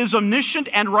 He is omniscient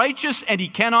and righteous, and he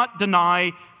cannot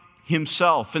deny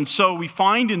himself. And so we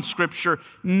find in Scripture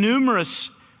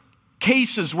numerous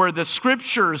cases where the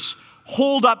Scriptures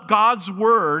hold up God's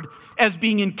Word as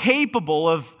being incapable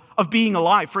of being a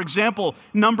lie. For example,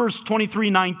 Numbers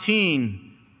 23:19.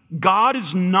 God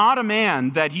is not a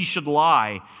man that he should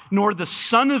lie, nor the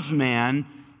Son of Man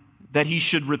that he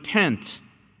should repent.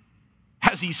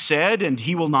 Has he said, and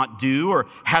he will not do? Or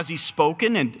has he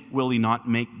spoken, and will he not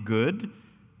make good?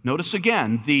 Notice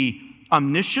again the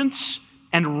omniscience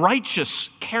and righteous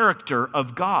character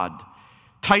of God.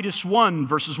 Titus 1,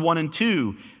 verses 1 and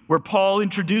 2, where Paul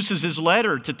introduces his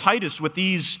letter to Titus with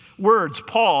these words: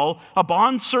 Paul, a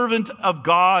bondservant of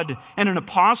God and an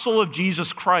apostle of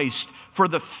Jesus Christ, for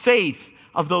the faith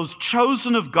of those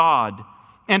chosen of God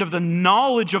and of the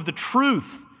knowledge of the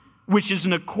truth, which is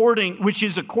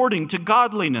according to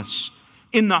godliness,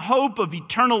 in the hope of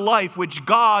eternal life, which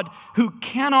God, who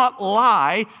cannot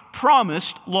lie,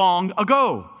 promised long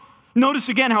ago, Notice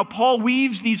again how Paul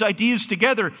weaves these ideas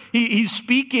together. He's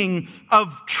speaking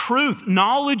of truth,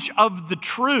 knowledge of the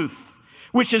truth,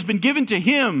 which has been given to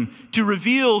him to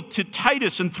reveal to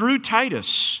Titus and through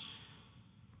Titus.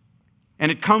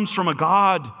 And it comes from a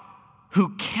God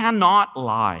who cannot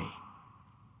lie.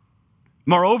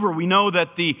 Moreover, we know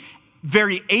that the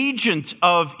very agent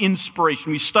of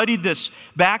inspiration, we studied this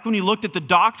back when we looked at the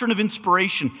doctrine of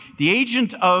inspiration. The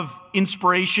agent of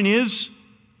inspiration is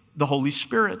the Holy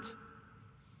Spirit.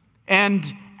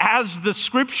 And as the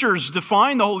Scriptures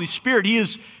define the Holy Spirit, he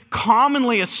is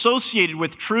commonly associated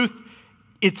with truth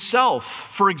itself.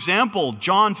 For example,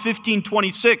 John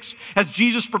 15:26, as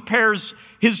Jesus prepares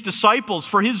his disciples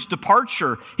for his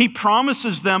departure, he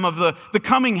promises them of the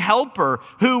coming helper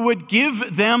who would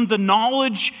give them the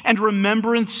knowledge and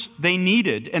remembrance they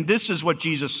needed. And this is what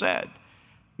Jesus said: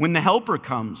 when the helper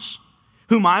comes,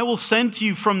 whom I will send to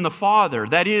you from the Father,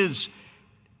 that is,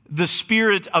 the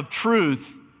Spirit of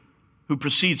truth who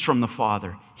proceeds from the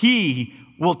Father, he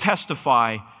will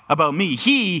testify about me.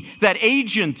 He, that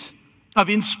agent of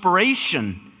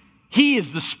inspiration, he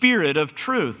is the Spirit of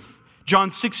truth.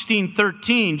 John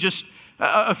 16:13, just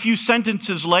a few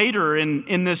sentences later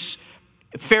in this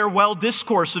farewell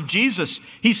discourse of Jesus,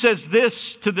 he says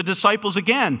this to the disciples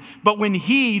again: but when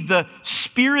he, the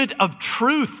Spirit of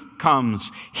truth,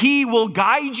 comes, he will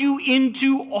guide you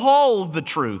into all the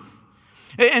truth.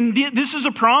 And this is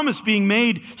a promise being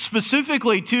made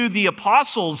specifically to the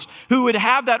apostles who would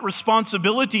have that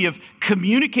responsibility of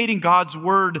communicating God's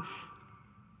word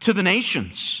to the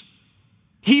nations.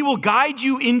 He will guide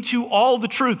you into all the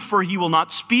truth, for he will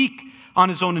not speak on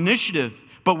his own initiative,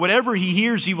 but whatever he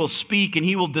hears, he will speak, and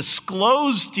he will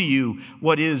disclose to you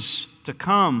what is to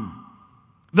come.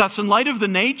 Thus, in light of the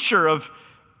nature of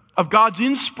God's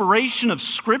inspiration of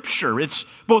Scripture, it's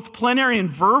both plenary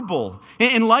and verbal.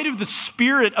 In light of the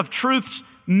Spirit of truth's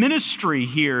ministry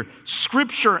here,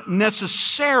 Scripture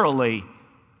necessarily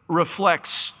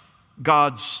reflects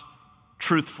God's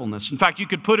truthfulness. In fact, you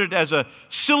could put it as a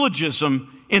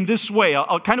syllogism in this way,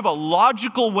 a kind of a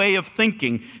logical way of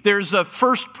thinking. There's a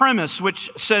first premise which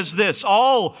says this: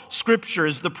 all Scripture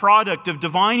is the product of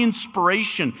divine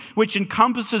inspiration, which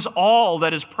encompasses all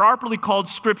that is properly called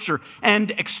Scripture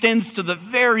and extends to the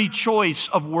very choice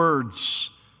of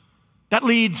words. That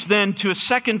leads then to a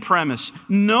second premise: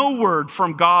 no word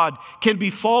from God can be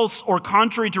false or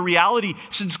contrary to reality,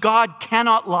 since God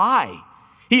cannot lie.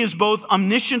 He is both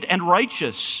omniscient and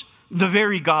righteous, the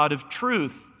very God of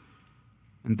truth.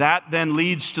 And that then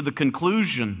leads to the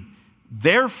conclusion: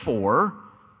 therefore,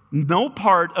 no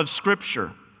part of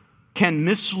Scripture can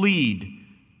mislead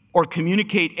or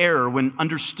communicate error when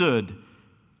understood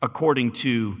according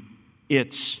to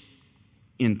its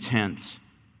intent.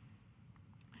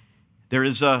 There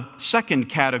is a second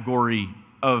category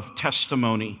of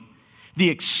testimony: the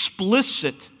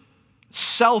explicit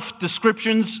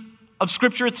self-descriptions of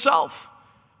Scripture itself,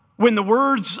 when the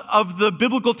words of the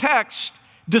biblical text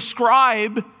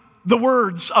describe the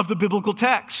words of the biblical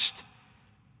text.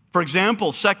 For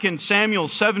example, 2 Samuel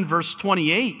 7, verse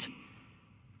 28.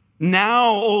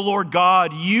 Now, O Lord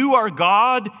God, you are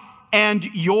God, and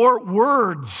your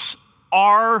words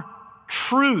are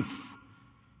truth.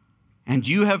 And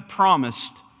you have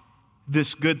promised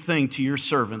this good thing to your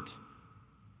servant.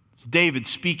 It's David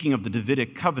speaking of the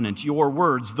Davidic covenant. Your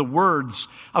words, the words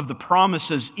of the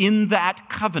promises in that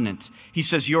covenant. He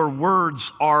says, your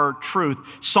words are truth.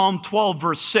 Psalm 12,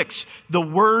 verse 6, the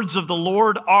words of the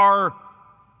Lord are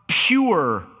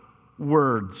pure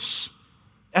words,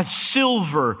 as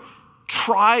silver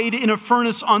tried in a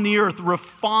furnace on the earth,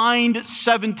 refined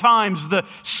 7 times. The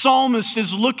psalmist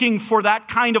is looking for that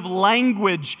kind of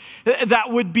language that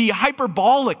would be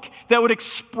hyperbolic, that would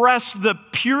express the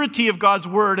purity of God's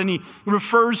word, and he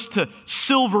refers to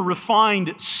silver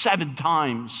refined 7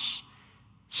 times.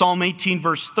 Psalm 18,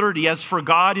 verse 30, as for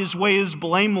God, his way is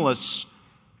blameless.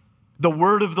 The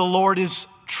word of the Lord is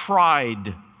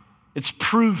tried. It's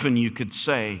proven, you could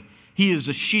say. He is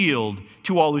a shield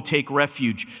to all who take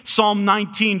refuge. Psalm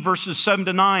 19, verses 7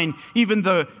 to 9, even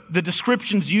the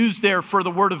descriptions used there for the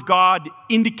word of God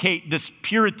indicate this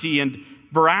purity and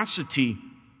veracity.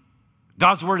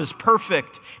 God's word is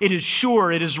perfect. It is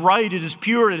sure. It is right. It is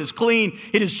pure. It is clean.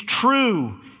 It is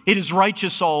true. It is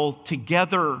righteous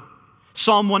altogether.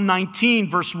 Psalm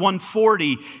 119, verse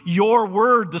 140, your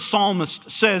word, the psalmist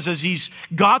says, as he's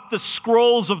got the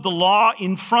scrolls of the law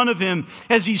in front of him,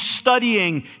 as he's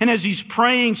studying and as he's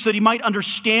praying so that he might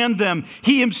understand them,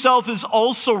 he himself is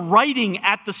also writing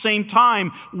at the same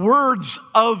time words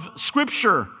of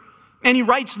Scripture. And he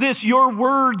writes this, your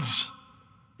words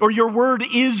Or your word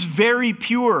is very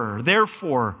pure,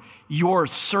 therefore your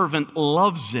servant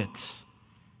loves it.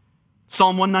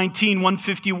 Psalm 119,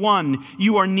 151,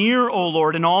 you are near, O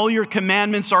Lord, and all your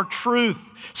commandments are truth.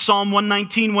 Psalm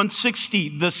 119,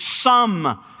 160, the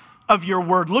sum of your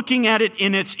word, looking at it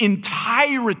in its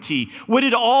entirety, what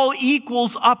it all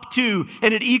equals up to,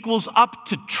 and it equals up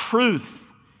to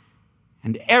truth.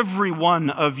 And every one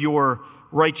of your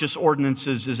righteous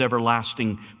ordinances is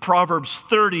everlasting. Proverbs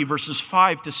 30, verses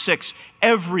 5 to 6,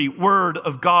 every word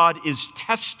of God is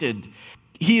tested.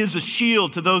 He is a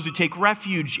shield to those who take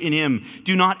refuge in him.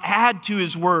 Do not add to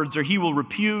his words, or he will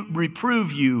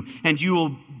reprove you, and you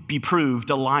will be proved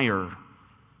a liar.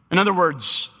 In other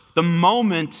words, the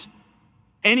moment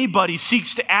anybody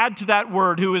seeks to add to that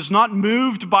word who is not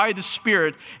moved by the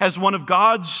Spirit as one of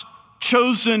God's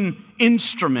chosen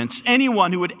instruments,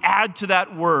 anyone who would add to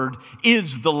that word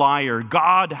is the liar.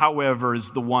 God, however,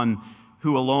 is the one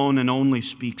who alone and only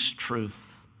speaks truth.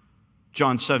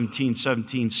 John 17,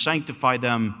 17, sanctify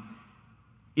them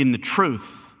in the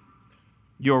truth.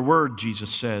 Your word,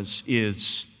 Jesus says,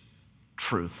 is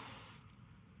truth.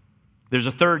 There's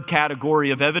a third category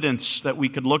of evidence that we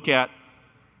could look at,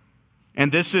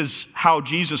 and this is how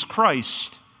Jesus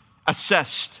Christ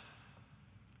assessed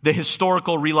the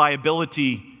historical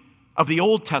reliability of the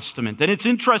Old Testament. And it's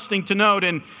interesting to note,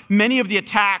 in many of the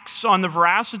attacks on the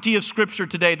veracity of Scripture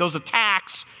today, those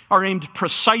attacks are aimed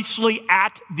precisely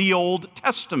at the Old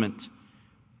Testament.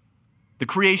 The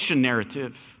creation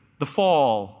narrative, the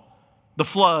fall, the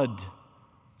flood,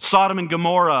 Sodom and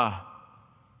Gomorrah,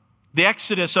 the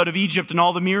exodus out of Egypt and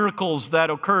all the miracles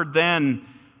that occurred then,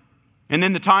 and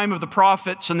then the time of the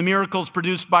prophets and the miracles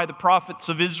produced by the prophets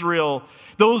of Israel.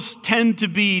 Those tend to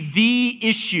be the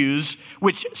issues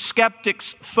which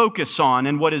skeptics focus on.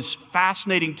 And what is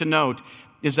fascinating to note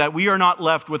is that we are not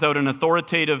left without an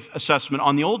authoritative assessment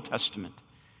on the Old Testament,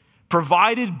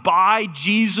 provided by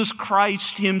Jesus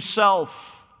Christ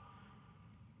himself.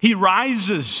 He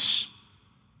rises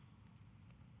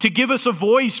to give us a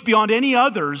voice beyond any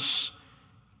others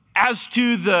as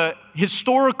to the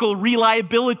historical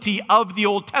reliability of the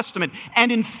Old Testament.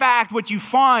 And in fact, what you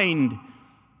find,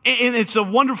 and it's a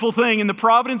wonderful thing in the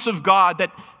providence of God,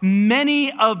 that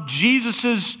many of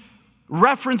Jesus's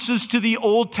references to the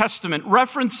Old Testament,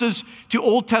 references to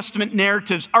Old Testament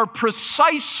narratives, are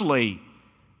precisely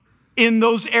in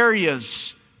those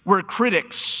areas where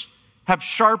critics have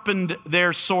sharpened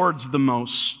their swords the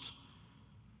most.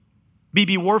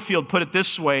 B.B. Warfield put it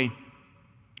this way: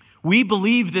 we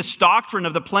believe this doctrine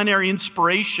of the plenary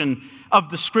inspiration of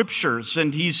the Scriptures,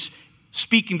 and he's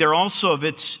speaking there also of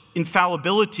its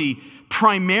infallibility,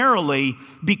 primarily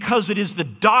because it is the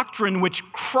doctrine which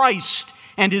Christ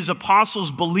and his apostles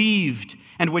believed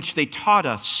and which they taught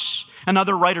us.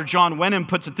 Another writer, John Wenham,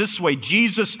 puts it this way: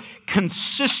 Jesus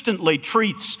consistently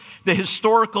treats the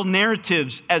historical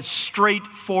narratives as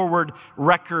straightforward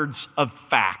records of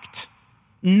fact.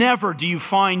 Never do you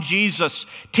find Jesus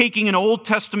taking an Old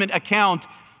Testament account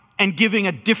and giving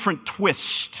a different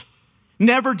twist.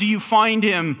 Never do you find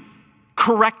him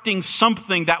correcting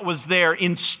something that was there.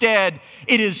 Instead,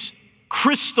 it is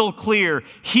crystal clear.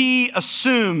 He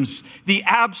assumes the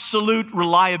absolute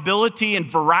reliability and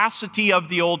veracity of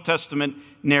the Old Testament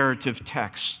narrative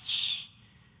texts.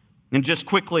 And just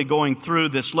quickly going through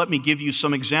this, let me give you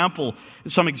some examples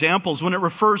when it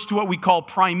refers to what we call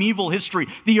primeval history,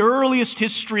 the earliest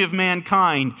history of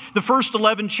mankind. The first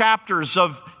 11 chapters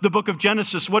of the book of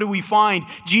Genesis, what do we find?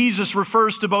 Jesus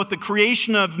refers to both the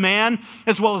creation of man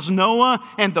as well as Noah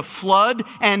and the flood.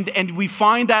 And we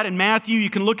find that in Matthew. You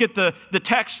can look at the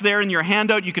text there in your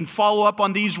handout. You can follow up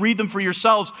on these, read them for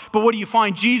yourselves. But what do you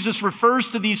find? Jesus refers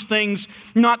to these things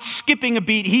not skipping a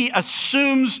beat. He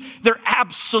assumes their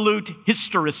absolute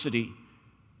historicity.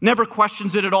 Never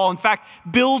questions it at all. In fact,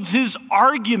 builds his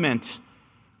argument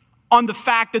on the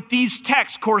fact that these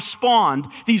texts correspond,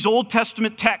 these Old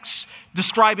Testament texts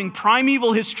describing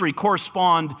primeval history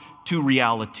correspond to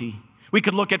reality. We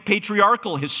could look at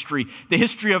patriarchal history, the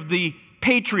history of the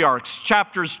patriarchs,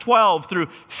 chapters 12 through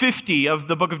 50 of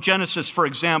the book of Genesis, for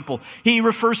example. He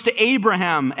refers to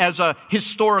Abraham as a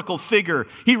historical figure.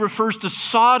 He refers to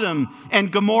Sodom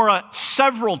and Gomorrah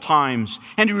several times,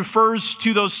 and he refers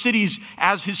to those cities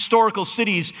as historical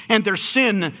cities and their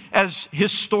sin as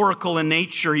historical in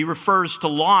nature. He refers to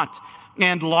Lot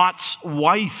and Lot's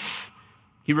wife.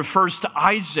 He refers to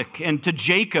Isaac and to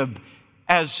Jacob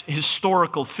as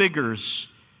historical figures.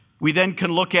 We then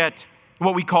can look at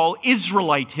what we call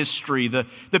Israelite history,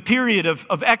 the period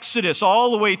of Exodus all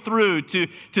the way through to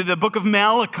the book of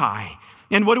Malachi.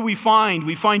 And what do we find?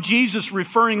 We find Jesus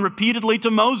referring repeatedly to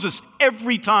Moses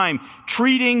every time,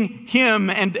 treating him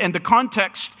and the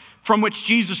context from which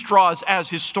Jesus draws as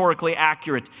historically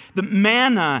accurate. The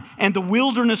manna and the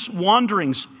wilderness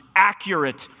wanderings,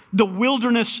 accurate. The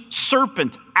wilderness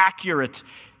serpent, accurate.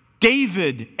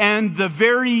 David and the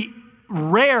very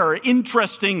rare,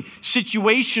 interesting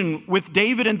situation with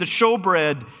David and the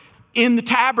showbread in the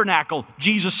tabernacle,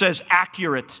 Jesus says,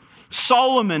 accurate.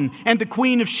 Solomon and the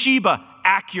Queen of Sheba,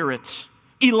 accurate.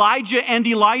 Elijah and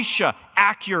Elisha,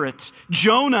 accurate.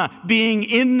 Jonah being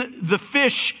in the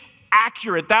fish,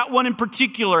 accurate. That one in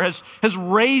particular has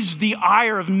raised the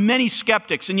ire of many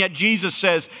skeptics, and yet Jesus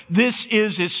says this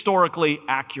is historically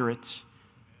accurate.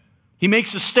 He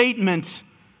makes a statement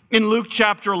in Luke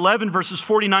chapter 11, verses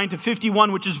 49 to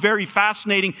 51, which is very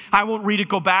fascinating. I won't read it,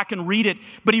 go back and read it.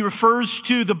 But he refers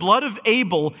to the blood of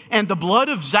Abel and the blood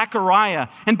of Zechariah.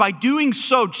 And by doing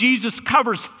so, Jesus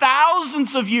covers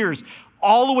thousands of years,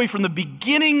 all the way from the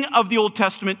beginning of the Old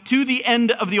Testament to the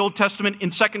end of the Old Testament in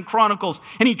 2 Chronicles.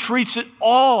 And he treats it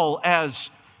all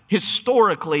as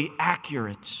historically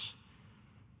accurate.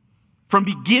 From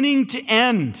beginning to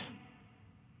end,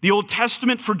 the Old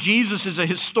Testament for Jesus is a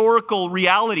historical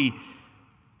reality,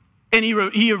 and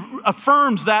he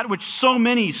affirms that which so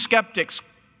many skeptics,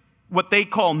 what they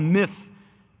call myth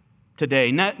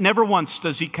today. Never once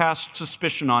does he cast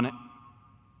suspicion on it.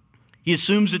 He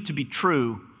assumes it to be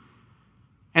true.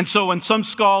 And so when some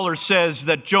scholar says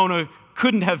that Jonah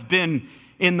couldn't have been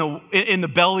in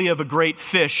the belly of a great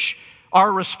fish,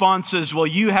 our response is, well,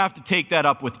 you have to take that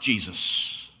up with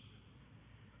Jesus.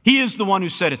 He is the one who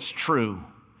said it's true.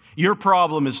 Your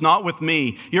problem is not with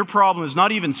me. Your problem is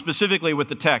not even specifically with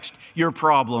the text. Your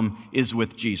problem is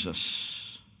with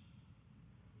Jesus.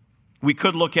 We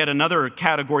could look at another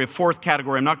category, a fourth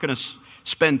category. I'm not going to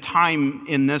spend time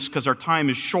in this because our time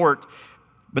is short,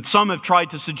 but some have tried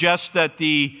to suggest that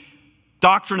the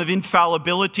doctrine of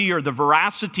infallibility or the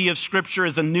veracity of Scripture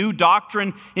is a new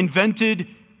doctrine invented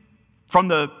from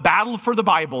the battle for the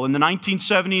Bible in the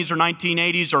 1970s or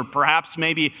 1980s, or perhaps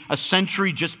maybe a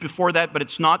century just before that, but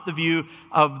it's not the view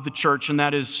of the church, and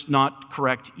that is not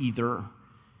correct either.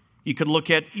 You could look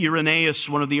at Irenaeus,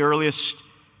 one of the earliest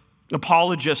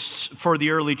apologists for the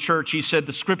early church. He said,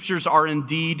 the Scriptures are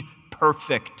indeed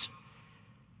perfect.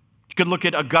 You could look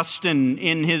at Augustine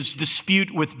in his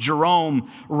dispute with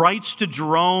Jerome, writes to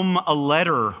Jerome a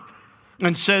letter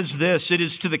and says this, it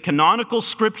is to the canonical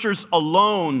Scriptures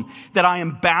alone that I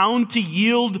am bound to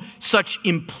yield such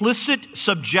implicit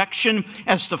subjection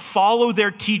as to follow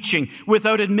their teaching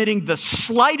without admitting the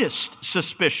slightest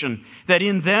suspicion that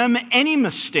in them any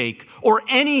mistake or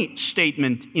any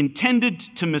statement intended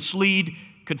to mislead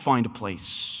could find a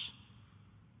place.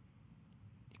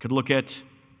 You could look at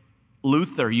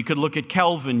Luther, you could look at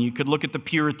Calvin, you could look at the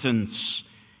Puritans.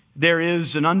 There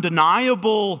is an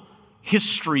undeniable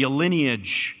history, a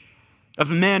lineage of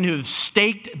men who have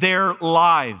staked their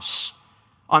lives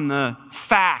on the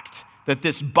fact that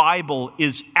this Bible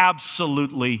is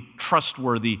absolutely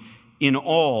trustworthy in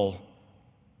all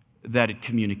that it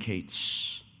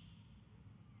communicates.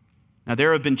 Now,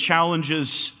 there have been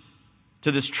challenges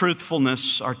to this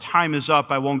truthfulness. Our time is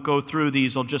up. I won't go through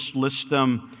these. I'll just list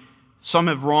them. Some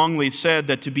have wrongly said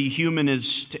that to be human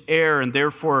is to err, and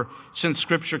therefore, since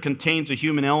Scripture contains a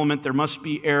human element, there must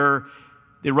be error.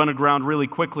 They run aground really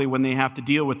quickly when they have to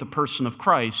deal with the person of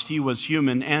Christ. He was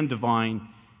human and divine,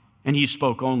 and he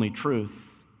spoke only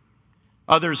truth.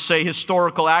 Others say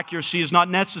historical accuracy is not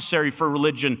necessary for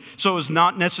religion, so it is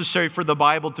not necessary for the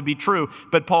Bible to be true.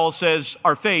 But Paul says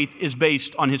our faith is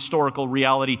based on historical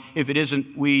reality. If it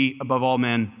isn't, we, above all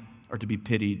men, are to be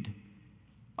pitied.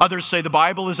 Others say the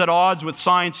Bible is at odds with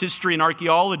science, history, and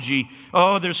archaeology.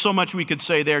 Oh, there's so much we could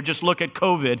say there. Just look at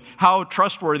COVID. How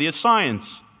trustworthy is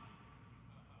science?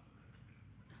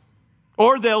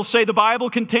 Or they'll say the Bible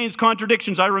contains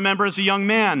contradictions. I remember as a young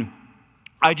man,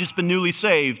 I'd just been newly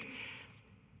saved,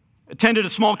 attended a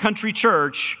small country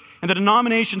church, and the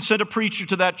denomination sent a preacher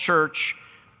to that church,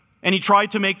 and he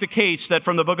tried to make the case that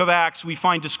from the book of Acts we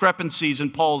find discrepancies in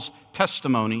Paul's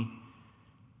testimony.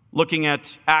 Looking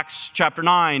at Acts chapter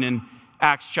 9 and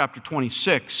Acts chapter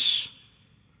 26.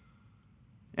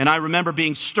 And I remember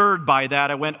being stirred by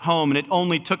that. I went home, and it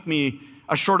only took me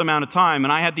a short amount of time,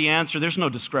 and I had the answer. There's no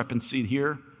discrepancy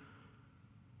here.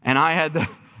 And I had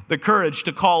the courage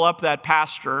to call up that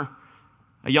pastor,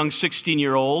 a young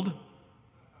 16-year-old,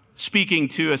 speaking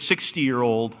to a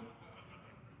 60-year-old.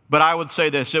 But I would say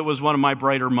this, it was one of my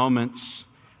brighter moments.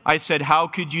 I said, how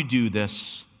could you do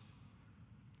this?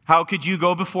 How could you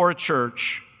go before a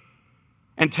church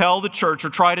and tell the church, or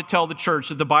try to tell the church,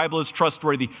 that the Bible is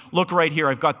trustworthy. Look right here,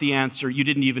 I've got the answer. You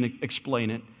didn't even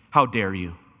explain it. How dare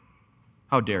you?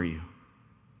 How dare you?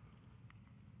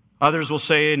 Others will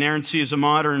say inerrancy is a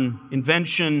modern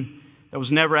invention that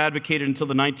was never advocated until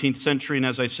the 19th century, and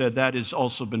as I said, that has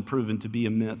also been proven to be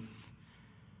a myth.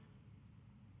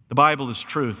 The Bible is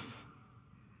truth,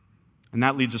 and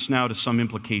that leads us now to some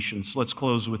implications. Let's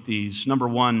close with these. Number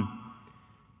one,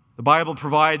 the Bible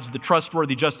provides the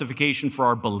trustworthy justification for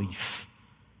our belief.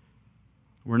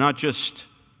 We're not just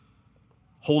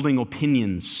holding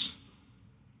opinions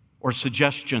or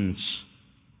suggestions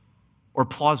or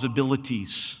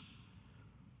plausibilities.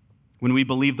 When we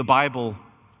believe the Bible,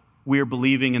 we are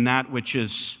believing in that which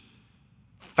is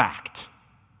fact.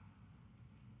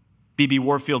 B.B.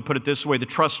 Warfield put it this way: the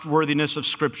trustworthiness of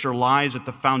Scripture lies at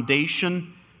the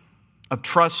foundation of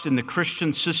trust in the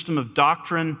Christian system of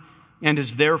doctrine and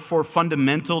is therefore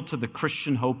fundamental to the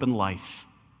Christian hope and life.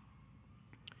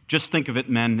 Just think of it,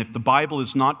 men. If the Bible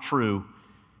is not true,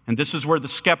 and this is where the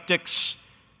skeptics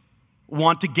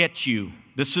want to get you,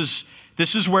 this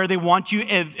is where they want you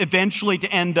eventually to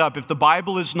end up. If the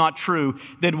Bible is not true,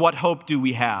 then what hope do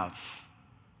we have?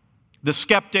 The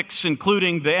skeptics,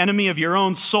 including the enemy of your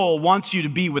own soul, wants you to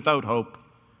be without hope.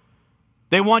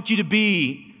 They want you to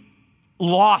be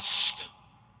lost,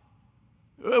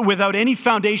 without any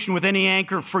foundation, with any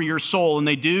anchor for your soul. And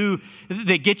they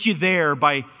get you there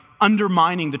by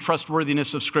undermining the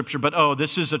trustworthiness of Scripture. But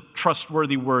this is a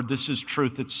trustworthy word. This is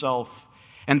truth itself.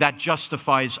 And that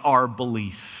justifies our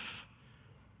belief.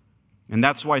 And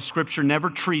that's why Scripture never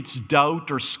treats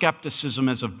doubt or skepticism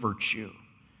as a virtue.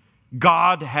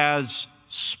 God has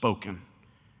spoken,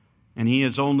 and He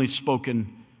has only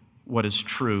spoken what is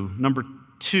true. Number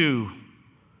two,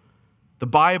 the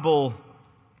Bible,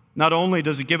 not only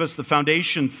does it give us the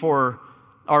foundation for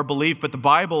our belief, but the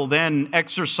Bible then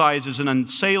exercises an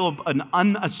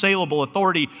unassailable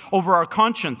authority over our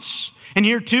conscience. And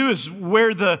here too is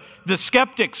where the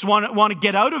skeptics want to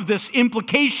get out of this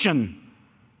implication.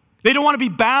 They don't want to be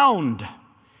bound.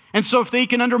 And so if they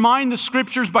can undermine the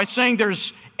Scriptures by saying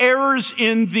there's errors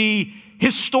in the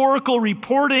historical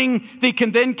reporting, they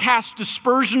can then cast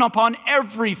dispersion upon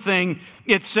everything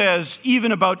it says,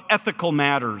 even about ethical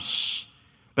matters.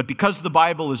 But because the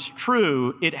Bible is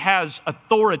true, it has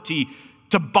authority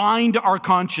to bind our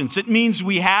conscience. It means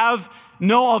we have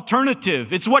no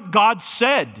alternative. It's what God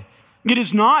said. It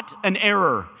is not an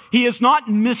error. He has not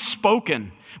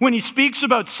misspoken. When He speaks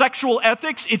about sexual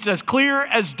ethics, it's as clear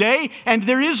as day, and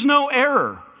there is no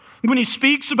error. When He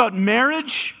speaks about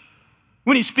marriage,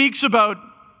 when He speaks about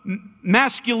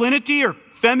masculinity or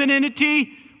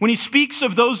femininity, when He speaks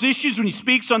of those issues, when He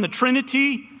speaks on the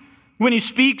Trinity, when He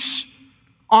speaks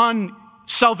on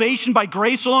salvation by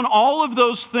grace alone, all of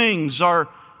those things are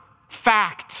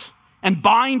fact and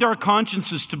bind our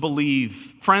consciences to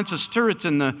believe. Francis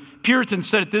Turretin, the Puritan,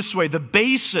 said it this way: the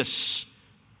basis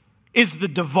is the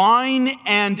divine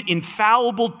and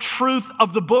infallible truth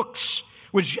of the books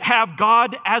which have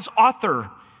God as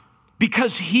author,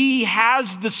 because He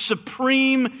has the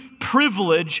supreme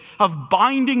privilege of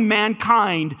binding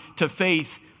mankind to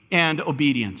faith and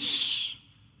obedience.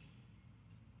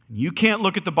 You can't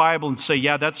look at the Bible and say,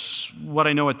 yeah, that's what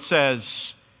I know it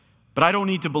says, but I don't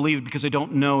need to believe it because I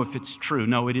don't know if it's true.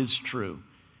 No, it is true.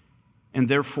 And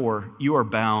therefore, you are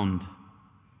bound.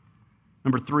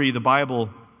 Number three, the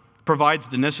Bible provides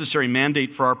the necessary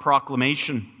mandate for our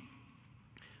proclamation.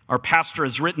 Our pastor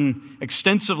has written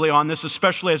extensively on this,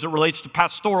 especially as it relates to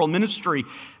pastoral ministry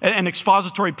and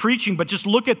expository preaching, but just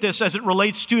look at this as it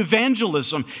relates to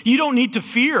evangelism. You don't need to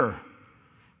fear.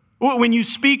 When you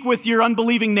speak with your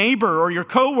unbelieving neighbor or your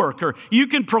coworker, you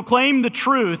can proclaim the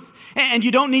truth and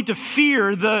you don't need to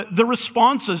fear the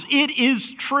responses. It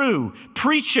is true.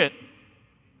 Preach it.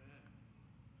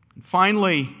 And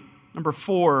finally, number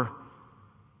four,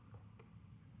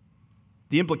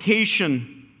 the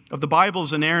implication of the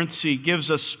Bible's inerrancy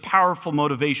gives us powerful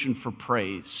motivation for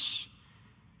praise.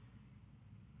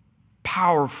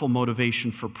 Powerful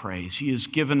motivation for praise. He has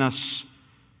given us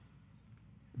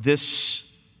this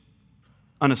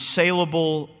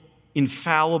unassailable,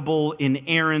 infallible,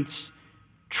 inerrant,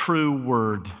 true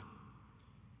word.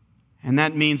 And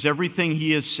that means everything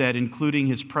He has said, including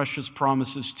His precious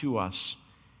promises to us,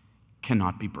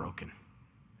 cannot be broken.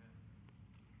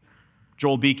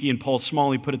 Joel Beakey and Paul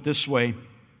Smalley put it this way: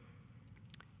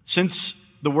 since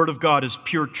the Word of God is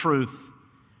pure truth,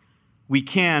 we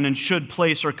can and should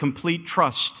place our complete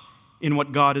trust in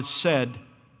what God has said.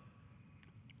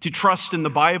 To trust in the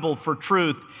Bible for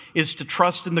truth is to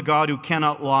trust in the God who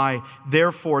cannot lie.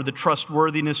 Therefore, the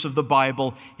trustworthiness of the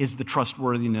Bible is the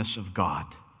trustworthiness of God.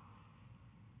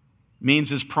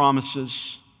 means his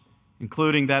promises,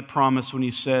 including that promise when he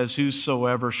says,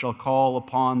 whosoever shall call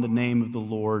upon the name of the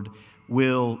Lord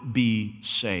will be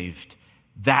saved.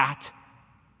 That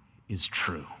is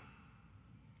true.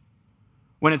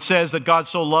 When it says that God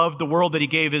so loved the world that he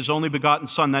gave his only begotten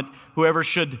Son, that whoever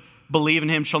should believe in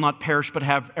him shall not perish but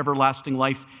have everlasting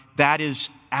life, that is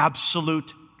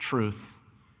absolute truth.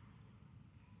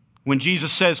 When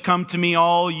Jesus says, come to me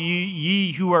all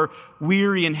ye who are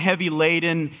weary and heavy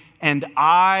laden, and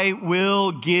I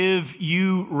will give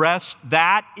you rest,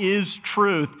 that is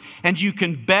truth. And you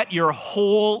can bet your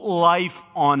whole life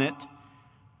on it.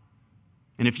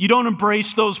 And if you don't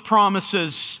embrace those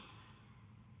promises,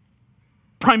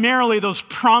 primarily those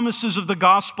promises of the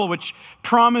gospel, which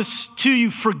promise to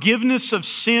you forgiveness of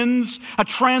sins, a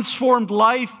transformed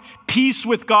life, peace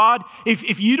with God,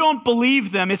 if you don't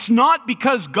believe them, it's not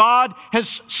because God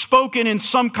has spoken in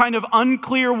some kind of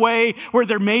unclear way where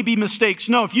there may be mistakes.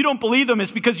 No, if you don't believe them,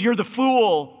 it's because you're the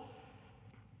fool.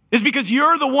 It's because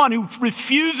you're the one who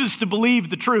refuses to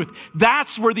believe the truth.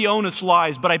 That's where the onus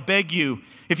lies. But I beg you,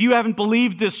 if you haven't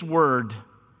believed this word,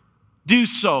 do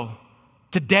so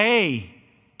today.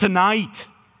 Tonight,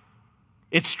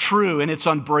 it's true and it's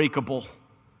unbreakable.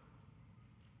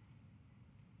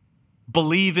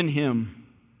 Believe in him,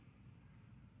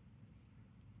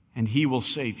 and he will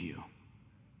save you.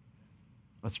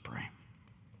 Let's pray.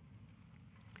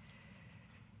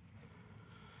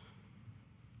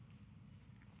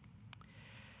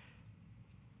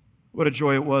 What a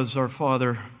joy it was, our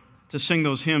Father, to sing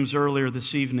those hymns earlier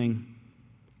this evening.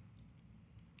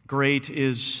 Great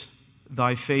is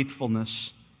thy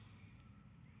faithfulness,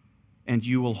 and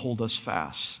you will hold us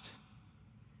fast.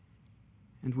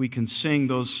 And we can sing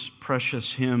those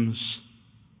precious hymns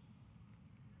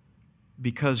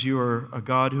because you are a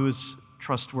God who is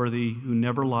trustworthy, who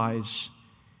never lies,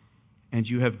 and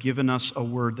you have given us a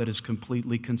word that is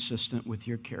completely consistent with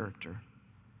your character.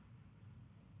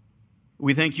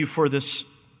 We thank you for this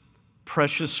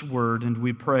precious word, and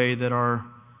we pray that our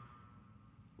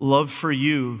love for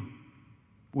you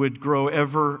would grow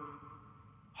ever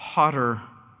hotter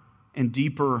and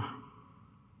deeper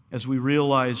as we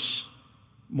realize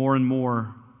more and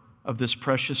more of this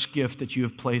precious gift that you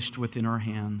have placed within our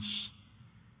hands.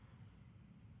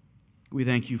 We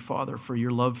thank you, Father, for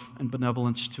your love and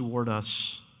benevolence toward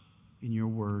us in your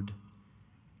word.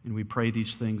 And we pray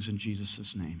these things in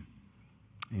Jesus' name.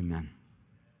 Amen.